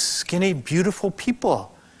magazines of these skinny, beautiful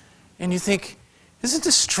people. And you think, isn't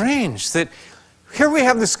this strange that here we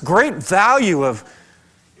have this great value of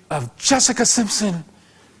Jessica Simpson,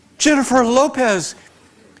 Jennifer Lopez,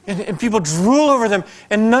 and people drool over them,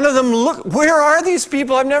 and none of them look. Where are these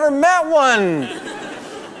people? I've never met one.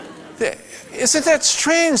 Isn't that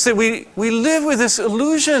strange that we live with this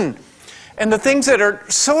illusion? And the things that are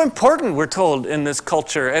so important, we're told, in this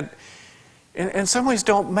culture, in some ways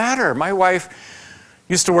don't matter. My wife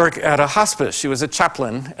used to work at a hospice. She was a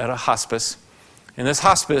chaplain at a hospice. In this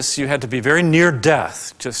hospice, you had to be very near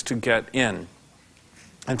death just to get in.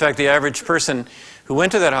 In fact, the average person who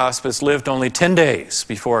went to that hospice lived only 10 days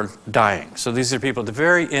before dying. So these are people at the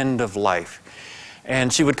very end of life.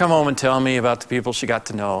 And she would come home and tell me about the people she got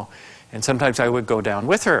to know. And sometimes I would go down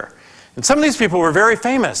with her. And some of these people were very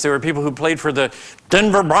famous. They were people who played for the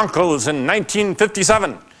Denver Broncos in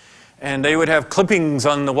 1957. And they would have clippings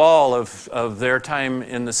on the wall of their time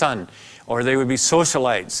in the sun. Or they would be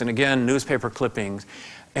socialites, and again, newspaper clippings.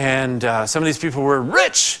 And some of these people were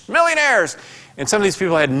rich, millionaires. And some of these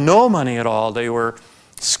people had no money at all. They were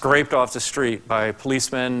scraped off the street by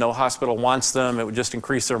policemen. No hospital wants them. It would just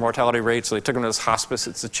increase their mortality rate, so they took them to this hospice.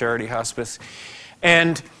 It's a charity hospice.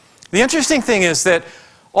 And the interesting thing is that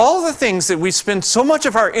all the things that we spend so much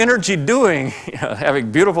of our energy doing,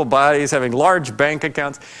 having beautiful bodies, having large bank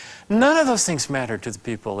accounts, none of those things mattered to the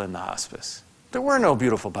people in the hospice. There were no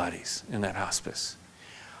beautiful bodies in that hospice.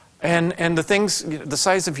 And the things, the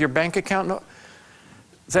size of your bank account, no,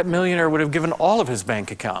 that millionaire would have given all of his bank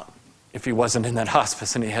account if he wasn't in that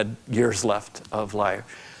hospice and he had years left of life.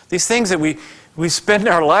 These things that we spend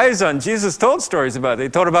our lives on, Jesus told stories about. They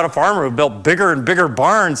told about a farmer who built bigger and bigger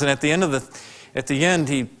barns, and at the end,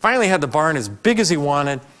 he finally had the barn as big as he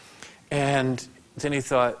wanted, and then he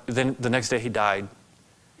thought, then the next day he died.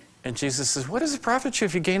 And Jesus says, what does it profit you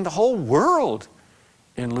if you gain the whole world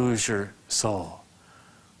and lose your soul?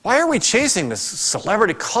 Why are we chasing this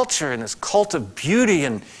celebrity culture and this cult of beauty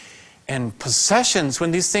and possessions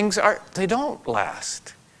when these things they don't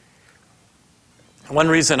last? One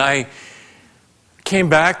reason I came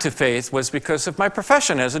back to faith was because of my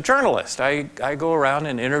profession as a journalist. I go around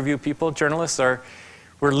and interview people. Journalists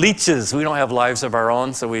we're leeches. We don't have lives of our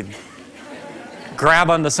own, so we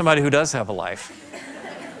grab onto somebody who does have a life.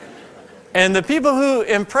 And the people who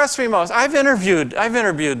impress me most, I've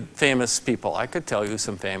interviewed famous people. I could tell you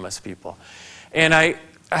some famous people. And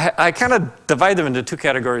I kind of divide them into 2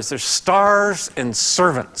 categories. There's stars and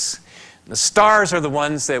servants. The stars are the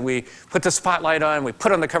ones that we put the spotlight on, we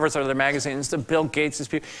put on the covers of their magazines, the Bill Gates'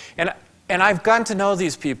 people. And I've gotten to know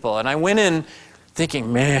these people. And I went in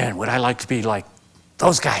thinking, man, would I like to be like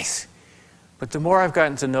those guys? But the more I've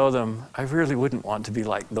gotten to know them, I really wouldn't want to be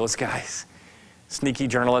like those guys. Sneaky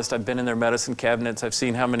journalist, I've been in their medicine cabinets. I've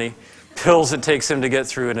seen how many pills it takes them to get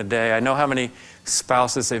through in a day. I know how many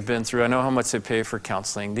spouses they've been through. I know how much they pay for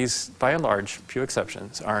counseling. These, by and large, few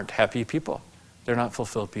exceptions, aren't happy people. They're not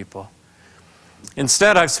fulfilled people.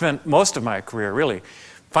 Instead, I've spent most of my career, really,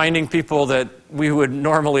 finding people that we would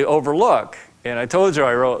normally overlook. And I told you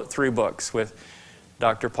I wrote 3 books with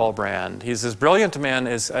Dr. Paul Brand. He's as brilliant a man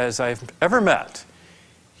as I've ever met.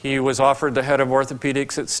 He was offered the head of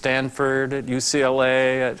orthopedics at Stanford, at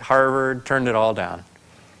UCLA, at Harvard, turned it all down.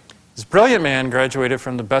 This brilliant man graduated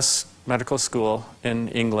from the best medical school in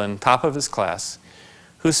England, top of his class,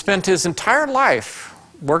 who spent his entire life,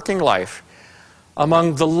 working life,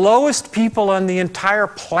 among the lowest people on the entire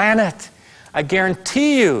planet. I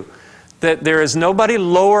guarantee you that there is nobody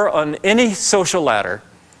lower on any social ladder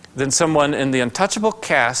than someone in the untouchable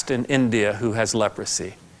caste in India who has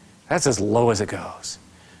leprosy. That's as low as it goes.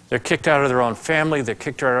 They're kicked out of their own family, they're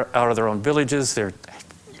kicked out of their own villages, their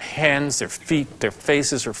hands, their feet, their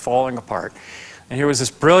faces are falling apart. And here was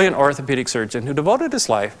this brilliant orthopedic surgeon who devoted his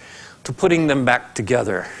life to putting them back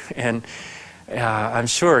together. And I'm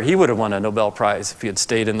sure he would have won a Nobel Prize if he had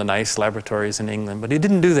stayed in the nice laboratories in England, but he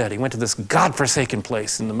didn't do that. He went to this godforsaken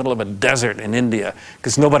place in the middle of a desert in India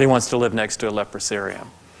because nobody wants to live next to a leprosarium.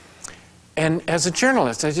 And as a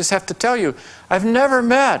journalist, I just have to tell you, I've never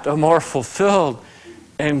met a more fulfilled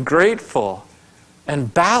and grateful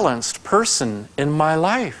and balanced person in my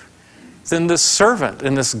life than this servant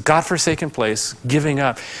in this godforsaken place giving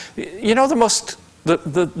up. You know,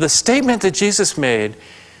 the statement that Jesus made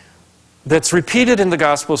that's repeated in the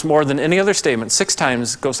Gospels more than any other statement, 6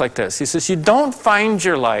 times, goes like this. He says, you don't find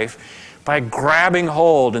your life by grabbing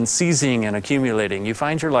hold and seizing and accumulating. You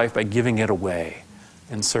find your life by giving it away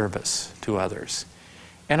in service to others.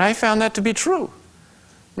 And I found that to be true.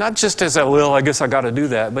 Not just as I guess I got to do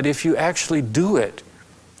that, but if you actually do it,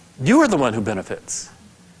 you are the one who benefits.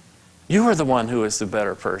 You are the one who is the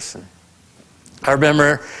better person. I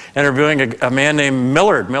remember interviewing a man named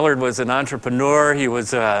Millard. Millard was an entrepreneur. He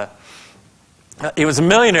was a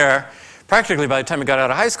millionaire practically by the time he got out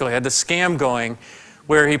of high school. He had this scam going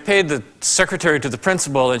where he paid the secretary to the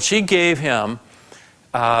principal, and she gave him,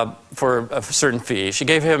 for a certain fee, she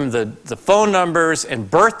gave him the phone numbers and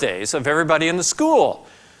birthdays of everybody in the school.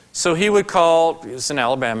 So he would call, he was in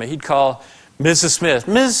Alabama, he'd call Mrs. Smith.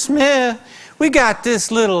 Mrs. Smith, we got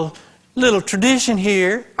this little tradition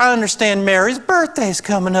here. I understand Mary's birthday's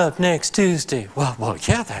coming up next Tuesday. Well,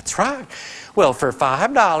 yeah, that's right. Well, for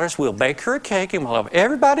 $5, we'll bake her a cake and we'll have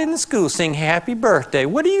everybody in the school sing happy birthday.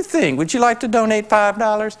 What do you think? Would you like to donate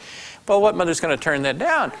 $5? Well, what mother's going to turn that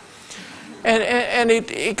down? And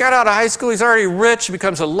he got out of high school. He's already rich,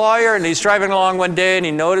 becomes a lawyer, and he's driving along one day and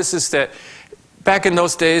he notices that back in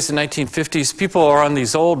those days, the 1950s, people are on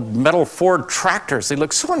these old metal Ford tractors. They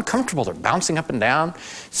look so uncomfortable. They're bouncing up and down.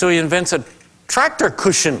 So he invents a tractor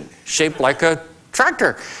cushion shaped like a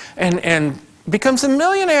tractor and becomes a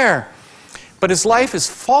millionaire. But his life is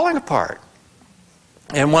falling apart.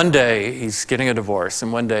 And one day, he's getting a divorce.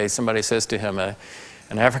 And one day, somebody says to him, an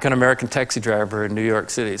African-American taxi driver in New York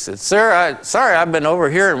City, says, "Sir, sorry I've been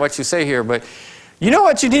overhearing what you say here, but you know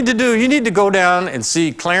what you need to do? You need to go down and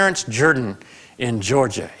see Clarence Jordan in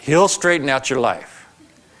Georgia. He'll straighten out your life."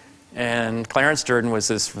 And Clarence Jordan was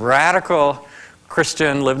this radical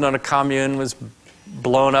Christian, lived on a commune, was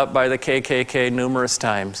blown up by the KKK numerous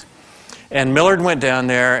times. And Millard went down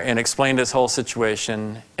there and explained his whole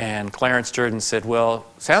situation, and Clarence Jordan said, "Well,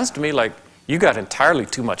 sounds to me like you got entirely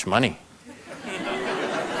too much money.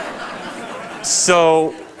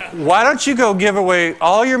 So why don't you go give away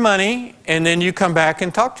all your money, and then you come back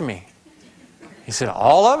and talk to me?" He said,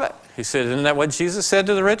 "All of it?" He said, "Isn't that what Jesus said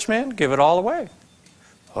to the rich man? Give it all away."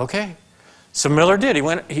 Okay. So Miller did.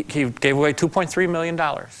 He gave away $2.3 million,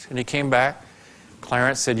 and he came back.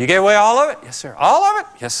 Clarence said, "You gave away all of it?" "Yes, sir." "All of it?"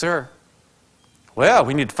 "Yes, sir." "Well,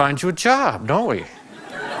 we need to find you a job, don't we?"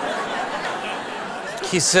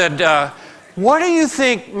 He said, "What do you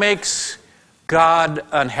think makes God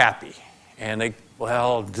unhappy?" And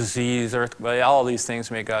disease, earthquake, all these things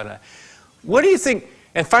make God unhappy. What do you think?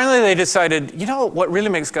 And finally they decided, you know what really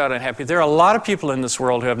makes God unhappy? There are a lot of people in this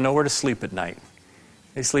world who have nowhere to sleep at night.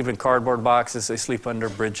 They sleep in cardboard boxes, they sleep under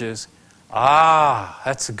bridges. Ah,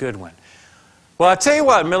 that's a good one. Well, I'll tell you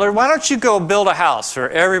what, Miller, why don't you go build a house for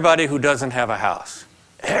everybody who doesn't have a house?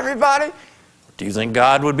 Everybody? Do you think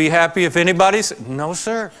God would be happy if anybody said, "No,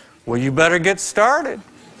 sir"? Well, you better get started.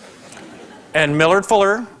 And Millard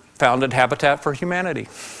Fuller founded Habitat for Humanity.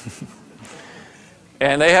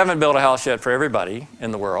 And they haven't built a house yet for everybody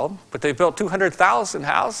in the world, but they've built 200,000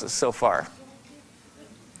 houses so far.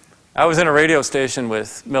 I was in a radio station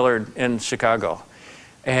with Millard in Chicago,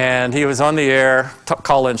 and he was on the air,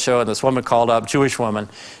 call-in show, and this woman called up, Jewish woman.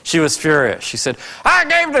 She was furious. She said, "I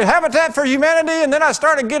gave to Habitat for Humanity, and then I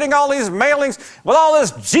started getting all these mailings with all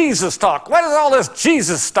this Jesus talk. What is all this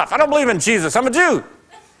Jesus stuff? I don't believe in Jesus. I'm a Jew."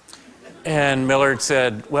 And Millard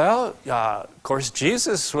said, well, of course,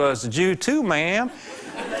 Jesus was a Jew too, ma'am.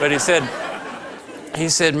 But he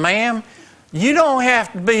said, ma'am, you don't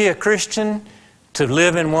have to be a Christian to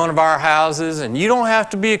live in one of our houses, and you don't have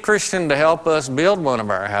to be a Christian to help us build one of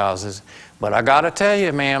our houses. But I got to tell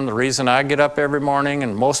you, ma'am, the reason I get up every morning,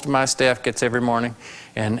 and most of my staff gets every morning,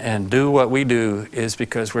 and do what we do is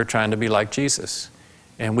because we're trying to be like Jesus.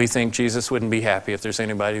 And we think Jesus wouldn't be happy if there's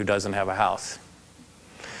anybody who doesn't have a house.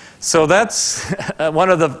 So that's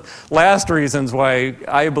one of the last reasons why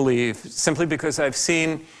I believe, simply because I've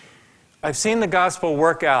seen the gospel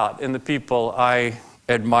work out in the people I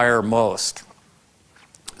admire most.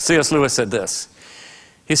 C.S. Lewis said this.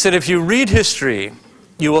 He said, if you read history,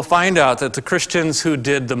 you will find out that the Christians who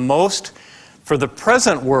did the most for the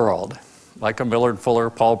present world, like a Millard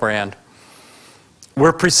Fuller, Paul Brand,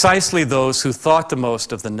 were precisely those who thought the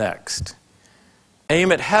most of the next.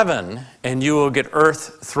 Aim at heaven, and you will get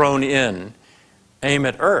earth thrown in. Aim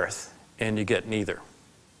at earth, and you get neither.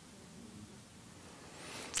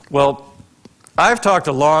 Well, I've talked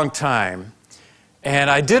a long time, and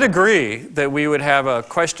I did agree that we would have a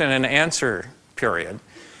question and answer period.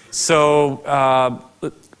 So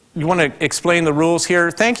you want to explain the rules here?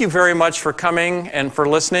 Thank you very much for coming and for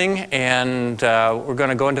listening, and we're going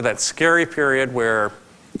to go into that scary period where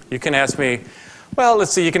you can ask me, well,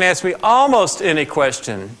 let's see, you can ask me almost any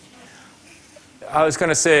question. I was going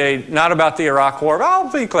to say not about the Iraq War, but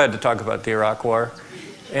I'll be glad to talk about the Iraq War.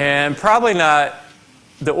 And probably not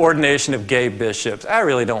the ordination of gay bishops. I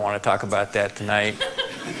really don't want to talk about that tonight.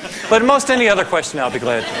 But most any other question, I'll be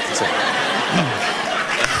glad to answer.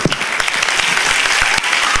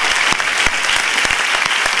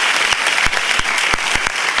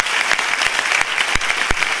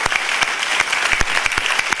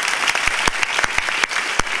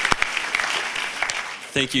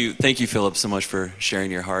 Thank you, Philip, so much for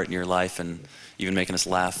sharing your heart and your life and even making us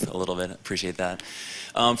laugh a little bit. Appreciate that.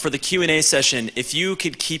 For the Q&A session, if you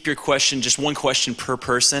could keep your question, just one question per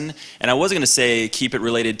person, and I was going to say keep it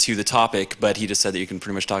related to the topic, but he just said that you can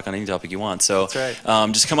pretty much talk on any topic you want. So that's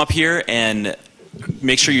right. Just come up here and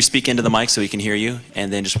make sure you speak into the mic so we can hear you,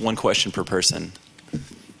 and then just one question per person.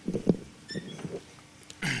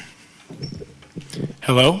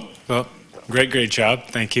 Hello. Well, great job.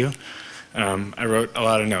 Thank you. I wrote a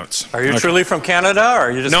lot of notes. Are you truly from Canada, or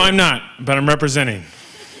are you just... No, I'm not, but I'm representing.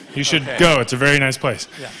 You should go. It's a very nice place.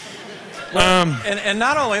 Yeah. Well, and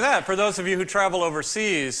not only that, for those of you who travel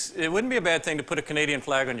overseas, it wouldn't be a bad thing to put a Canadian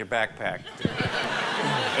flag on your backpack.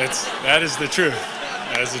 That is the truth.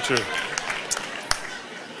 That is the truth.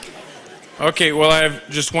 Okay, well, I have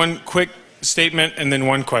just one quick statement and then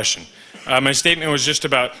one question. My statement was just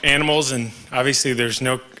about animals, and obviously there's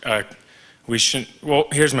no... we shouldn't... Well,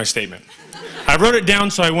 here's my statement. I wrote it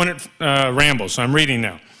down so I wouldn't ramble, so I'm reading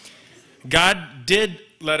now. God did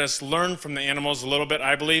let us learn from the animals a little bit,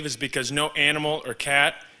 I believe, is because no animal or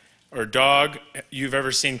cat or dog you've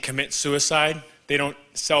ever seen commit suicide. They don't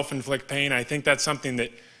self-inflict pain. I think that's something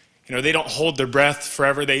that, they don't hold their breath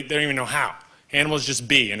forever. They don't even know how. Animals just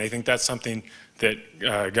be, and I think that's something that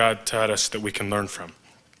God taught us that we can learn from.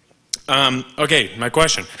 Okay, my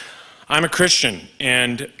question. I'm a Christian,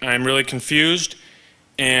 and I'm really confused,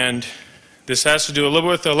 and this has to do a little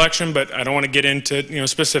bit with the election, but I don't want to get into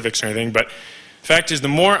specifics or anything. But the fact is, the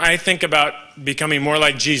more I think about becoming more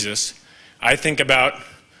like Jesus, I think about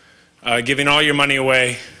giving all your money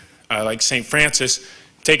away, like St. Francis,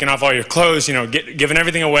 taking off all your clothes, giving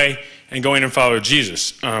everything away, and going and follow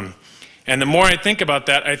Jesus. And the more I think about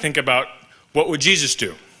that, I think about what would Jesus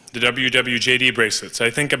do? The WWJD bracelets. I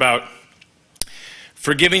think about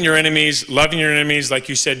forgiving your enemies, loving your enemies. Like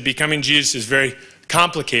you said, becoming Jesus is very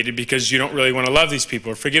complicated because you don't really want to love these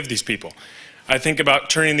people or forgive these people. I think about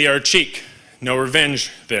turning the other cheek. No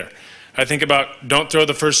revenge there. I think about don't throw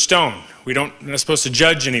the first stone. We're not supposed to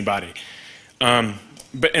judge anybody. And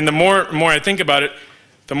the more I think about it,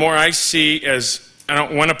 the more I see as, I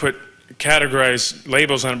don't want to categorize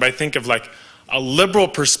labels on it, but I think of like a liberal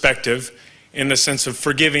perspective in the sense of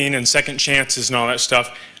forgiving and second chances and all that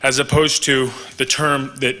stuff, as opposed to the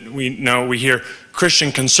term that we hear,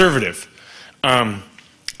 Christian conservative.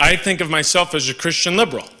 I think of myself as a Christian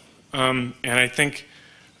liberal, and I think,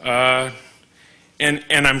 and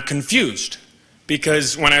I'm confused,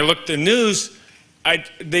 because when I look at the news,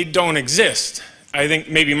 they don't exist. I think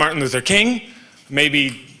maybe Martin Luther King,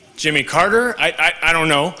 maybe Jimmy Carter, I don't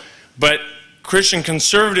know, but Christian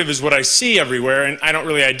conservative is what I see everywhere, and I don't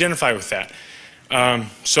really identify with that.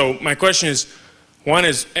 So my question is, one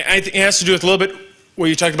is, it has to do with a little bit what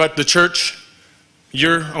you talked about the church,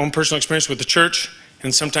 your own personal experience with the church,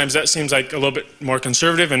 and sometimes that seems like a little bit more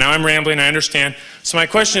conservative, and now I'm rambling, I understand. So my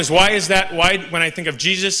question is, why is that? Why, when I think of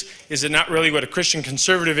Jesus, is it not really what a Christian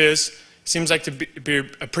conservative is? Seems like to be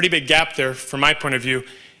a pretty big gap there from my point of view.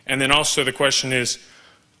 And then also the question is,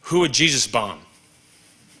 who would Jesus bomb?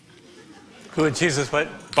 Who would Jesus what?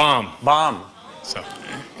 Bomb. Bomb. So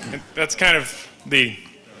that's kind of the...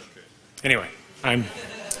 Anyway, I'm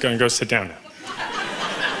going to go sit down now.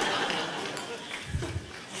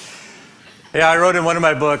 Yeah, I wrote in one of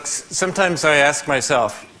my books, sometimes I ask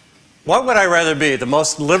myself, what would I rather be, the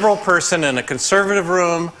most liberal person in a conservative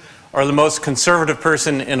room or the most conservative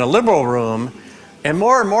person in a liberal room? And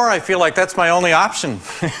more I feel like that's my only option.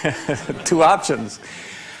 Two options.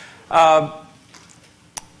 A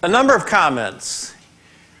number of comments.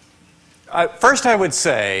 First, I would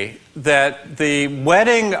say that the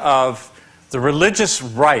wedding of the religious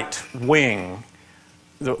right wing,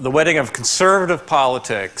 the wedding of conservative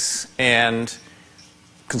politics and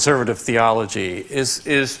conservative theology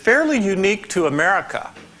is fairly unique to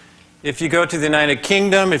America. If you go to the United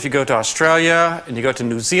Kingdom, if you go to Australia, and you go to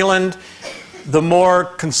New Zealand, the more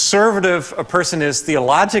conservative a person is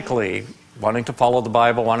theologically, wanting to follow the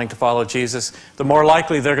Bible, wanting to follow Jesus, the more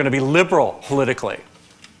likely they're going to be liberal politically.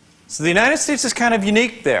 So the United States is kind of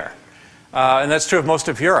unique there. And that's true of most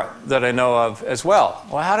of Europe that I know of as well.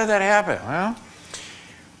 Well, how did that happen? Well,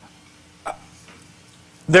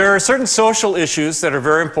 there are certain social issues that are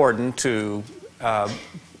very important to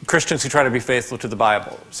Christians who try to be faithful to the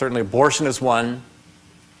Bible. Certainly abortion is one.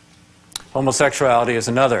 Homosexuality is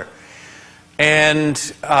another. And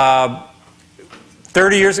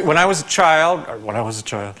 30 years, when I was a child,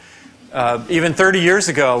 even 30 years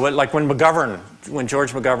ago, like when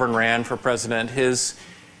George McGovern ran for president, his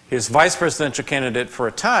vice presidential candidate for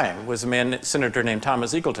a time was a senator named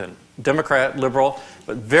Thomas Eagleton, Democrat, liberal,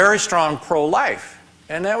 but very strong pro-life.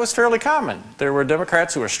 And that was fairly common. There were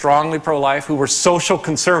Democrats who were strongly pro-life, who were social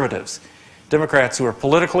conservatives. Democrats who were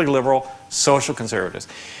politically liberal, social conservatives.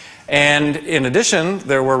 And in addition,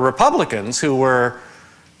 there were Republicans who were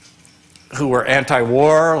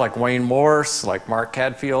anti-war, like Wayne Morse, like Mark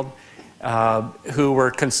Cadfield, who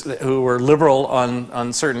were liberal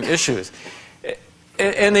on certain issues.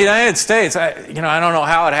 In the United States, I don't know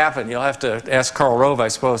how it happened. You'll have to ask Karl Rove, I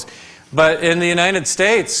suppose. But in the United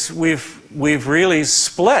States, we've really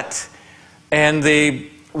split, and the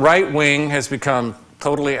right wing has become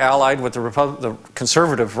totally allied with the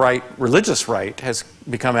conservative right, religious right, has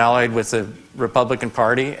become allied with the Republican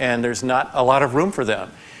Party, and there's not a lot of room for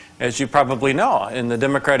them. As you probably know, in the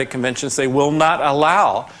Democratic conventions, they will not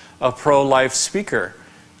allow a pro-life speaker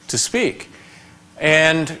to speak.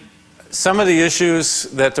 And some of the issues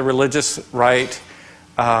that the religious right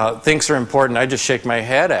thinks are important, I just shake my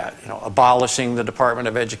head at. Abolishing the Department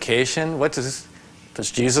of Education.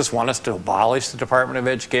 Does Jesus want us to abolish the Department of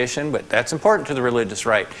Education? But that's important to the religious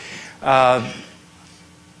right. I'm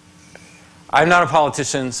not a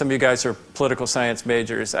politician. Some of you guys are political science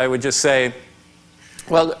majors. I would just say,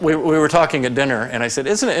 well, we were talking at dinner, and I said,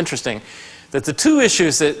 isn't it interesting that the two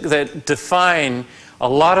issues that define a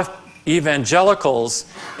lot of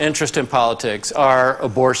evangelicals' interest in politics are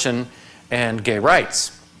abortion and gay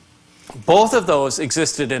rights. Both of those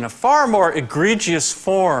existed in a far more egregious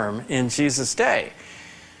form in Jesus' day.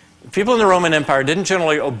 People in the Roman Empire didn't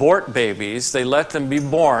generally abort babies. They let them be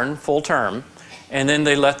born full term, and then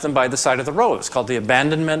they left them by the side of the road. It's called the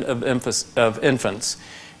abandonment of infants.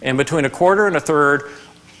 And between a quarter and a third,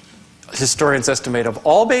 historians estimate, of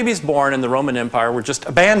all babies born in the Roman Empire were just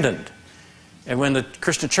abandoned. And when the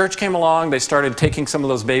Christian church came along, they started taking some of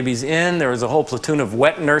those babies in. There was a whole platoon of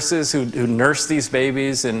wet nurses who nursed these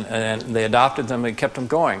babies, and they adopted them and kept them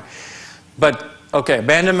going. But, okay,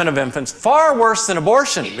 abandonment of infants, far worse than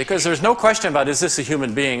abortion, because there's no question about, is this a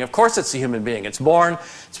human being? Of course it's a human being. It's born,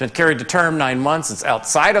 it's been carried to term 9 months, it's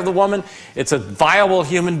outside of the woman, it's a viable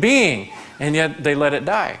human being, and yet they let it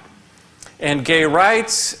die. And gay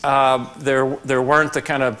rights, there weren't the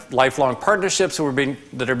kind of lifelong partnerships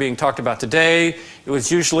that are being talked about today. It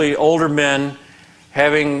was usually older men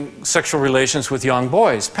having sexual relations with young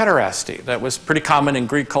boys, pederasty. That was pretty common in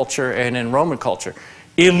Greek culture and in Roman culture.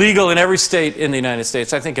 Illegal in every state in the United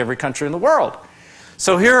States, I think every country in the world.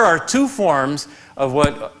 So here are two forms of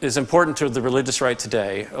what is important to the religious right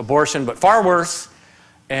today: abortion, but far worse,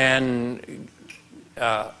 and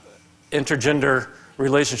intergender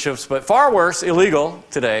relationships, but far worse, illegal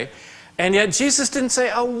today. And yet Jesus didn't say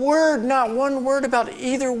a word, not one word, about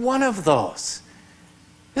either one of those.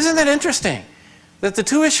 Isn't that interesting? That the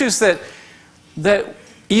two issues that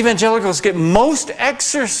evangelicals get most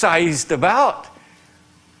exercised about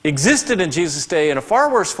existed in Jesus' day in a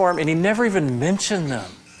far worse form, and he never even mentioned them.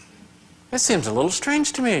 That seems a little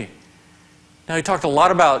strange to me. Now, he talked a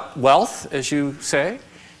lot about wealth, as you say.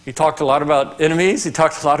 He talked a lot about enemies. He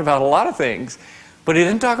talked a lot of things. But he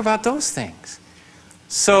didn't talk about those things.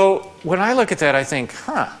 So when I look at that, I think,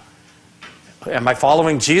 am I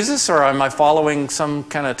following Jesus, or am I following some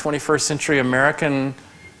kind of 21st century American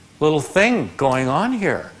little thing going on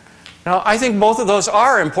here? Now, I think both of those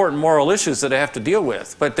are important moral issues that I have to deal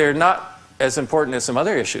with, but they're not as important as some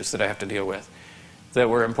other issues that I have to deal with that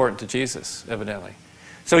were important to Jesus, evidently.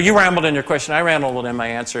 So you rambled in your question, I rambled in my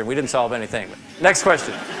answer, and we didn't solve anything. But next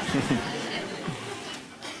question.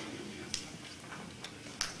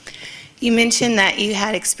 You mentioned that you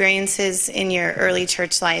had experiences in your early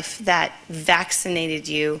church life that vaccinated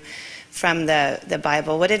you from the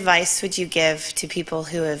Bible. What advice would you give to people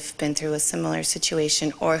who have been through a similar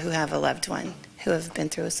situation, or who have a loved one who have been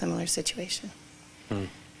through a similar situation?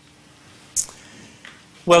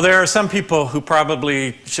 Well, there are some people who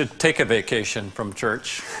probably should take a vacation from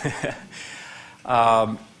church,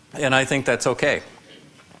 and I think that's okay.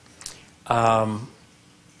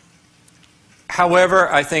 However,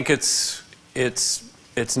 I think it's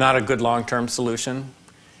not a good long-term solution,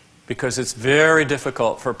 because it's very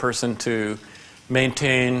difficult for a person to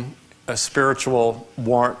maintain a spiritual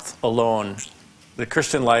warmth alone. The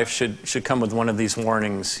Christian life should come with one of these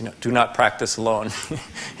warnings. You know, do not practice alone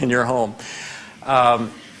in your home. I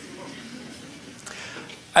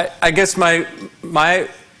guess my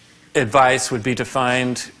advice would be to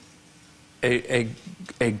find a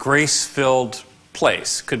grace-filled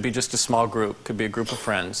place. Could be just a small group, could be a group of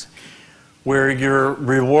friends, where you're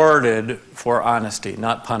rewarded for honesty,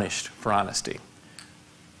 not punished for honesty.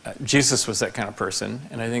 Jesus was that kind of person,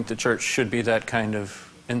 and I think the church should be that kind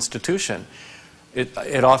of institution.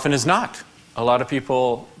 It often is not. A lot of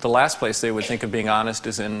people, the last place they would think of being honest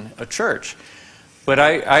is in a church. But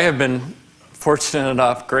I have been fortunate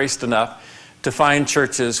enough, graced enough, to find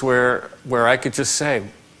churches where I could just say,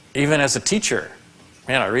 even as a teacher,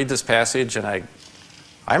 man, I read this passage and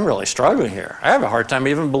I'm really struggling here. I have a hard time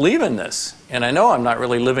even believing this. And I know I'm not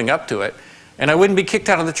really living up to it. And I wouldn't be kicked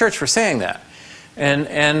out of the church for saying that.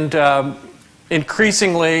 And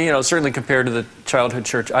increasingly, you know, certainly compared to the childhood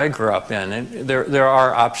church I grew up in, and there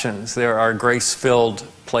are options. There are grace-filled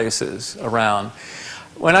places around.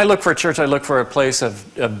 When I look for a church, I look for a place of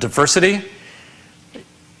diversity.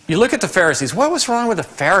 You look at the Pharisees. What was wrong with the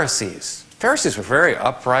Pharisees? The Pharisees were very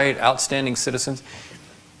upright, outstanding citizens.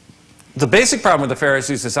 The basic problem with the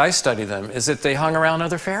Pharisees, as I study them, is that they hung around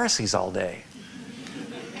other Pharisees all day.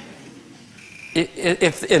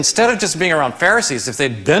 If instead of just being around Pharisees, if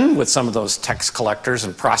they'd been with some of those tax collectors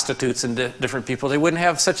and prostitutes and different people, they wouldn't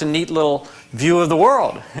have such a neat little view of the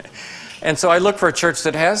world. And so I look for a church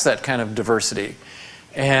that has that kind of diversity.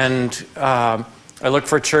 And I look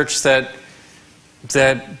for a church that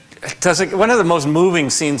doesn't... One of the most moving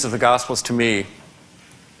scenes of the Gospels to me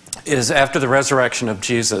is after the resurrection of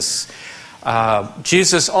Jesus.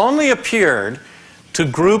 Jesus only appeared to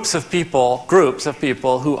groups of people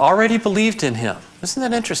who already believed in him. Isn't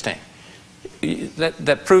that interesting?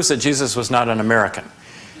 That proves that Jesus was not an American.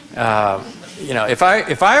 You know, if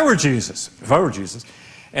I were Jesus,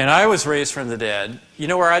 and I was raised from the dead, you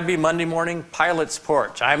know where I'd be Monday morning? Pilate's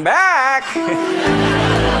porch. I'm back.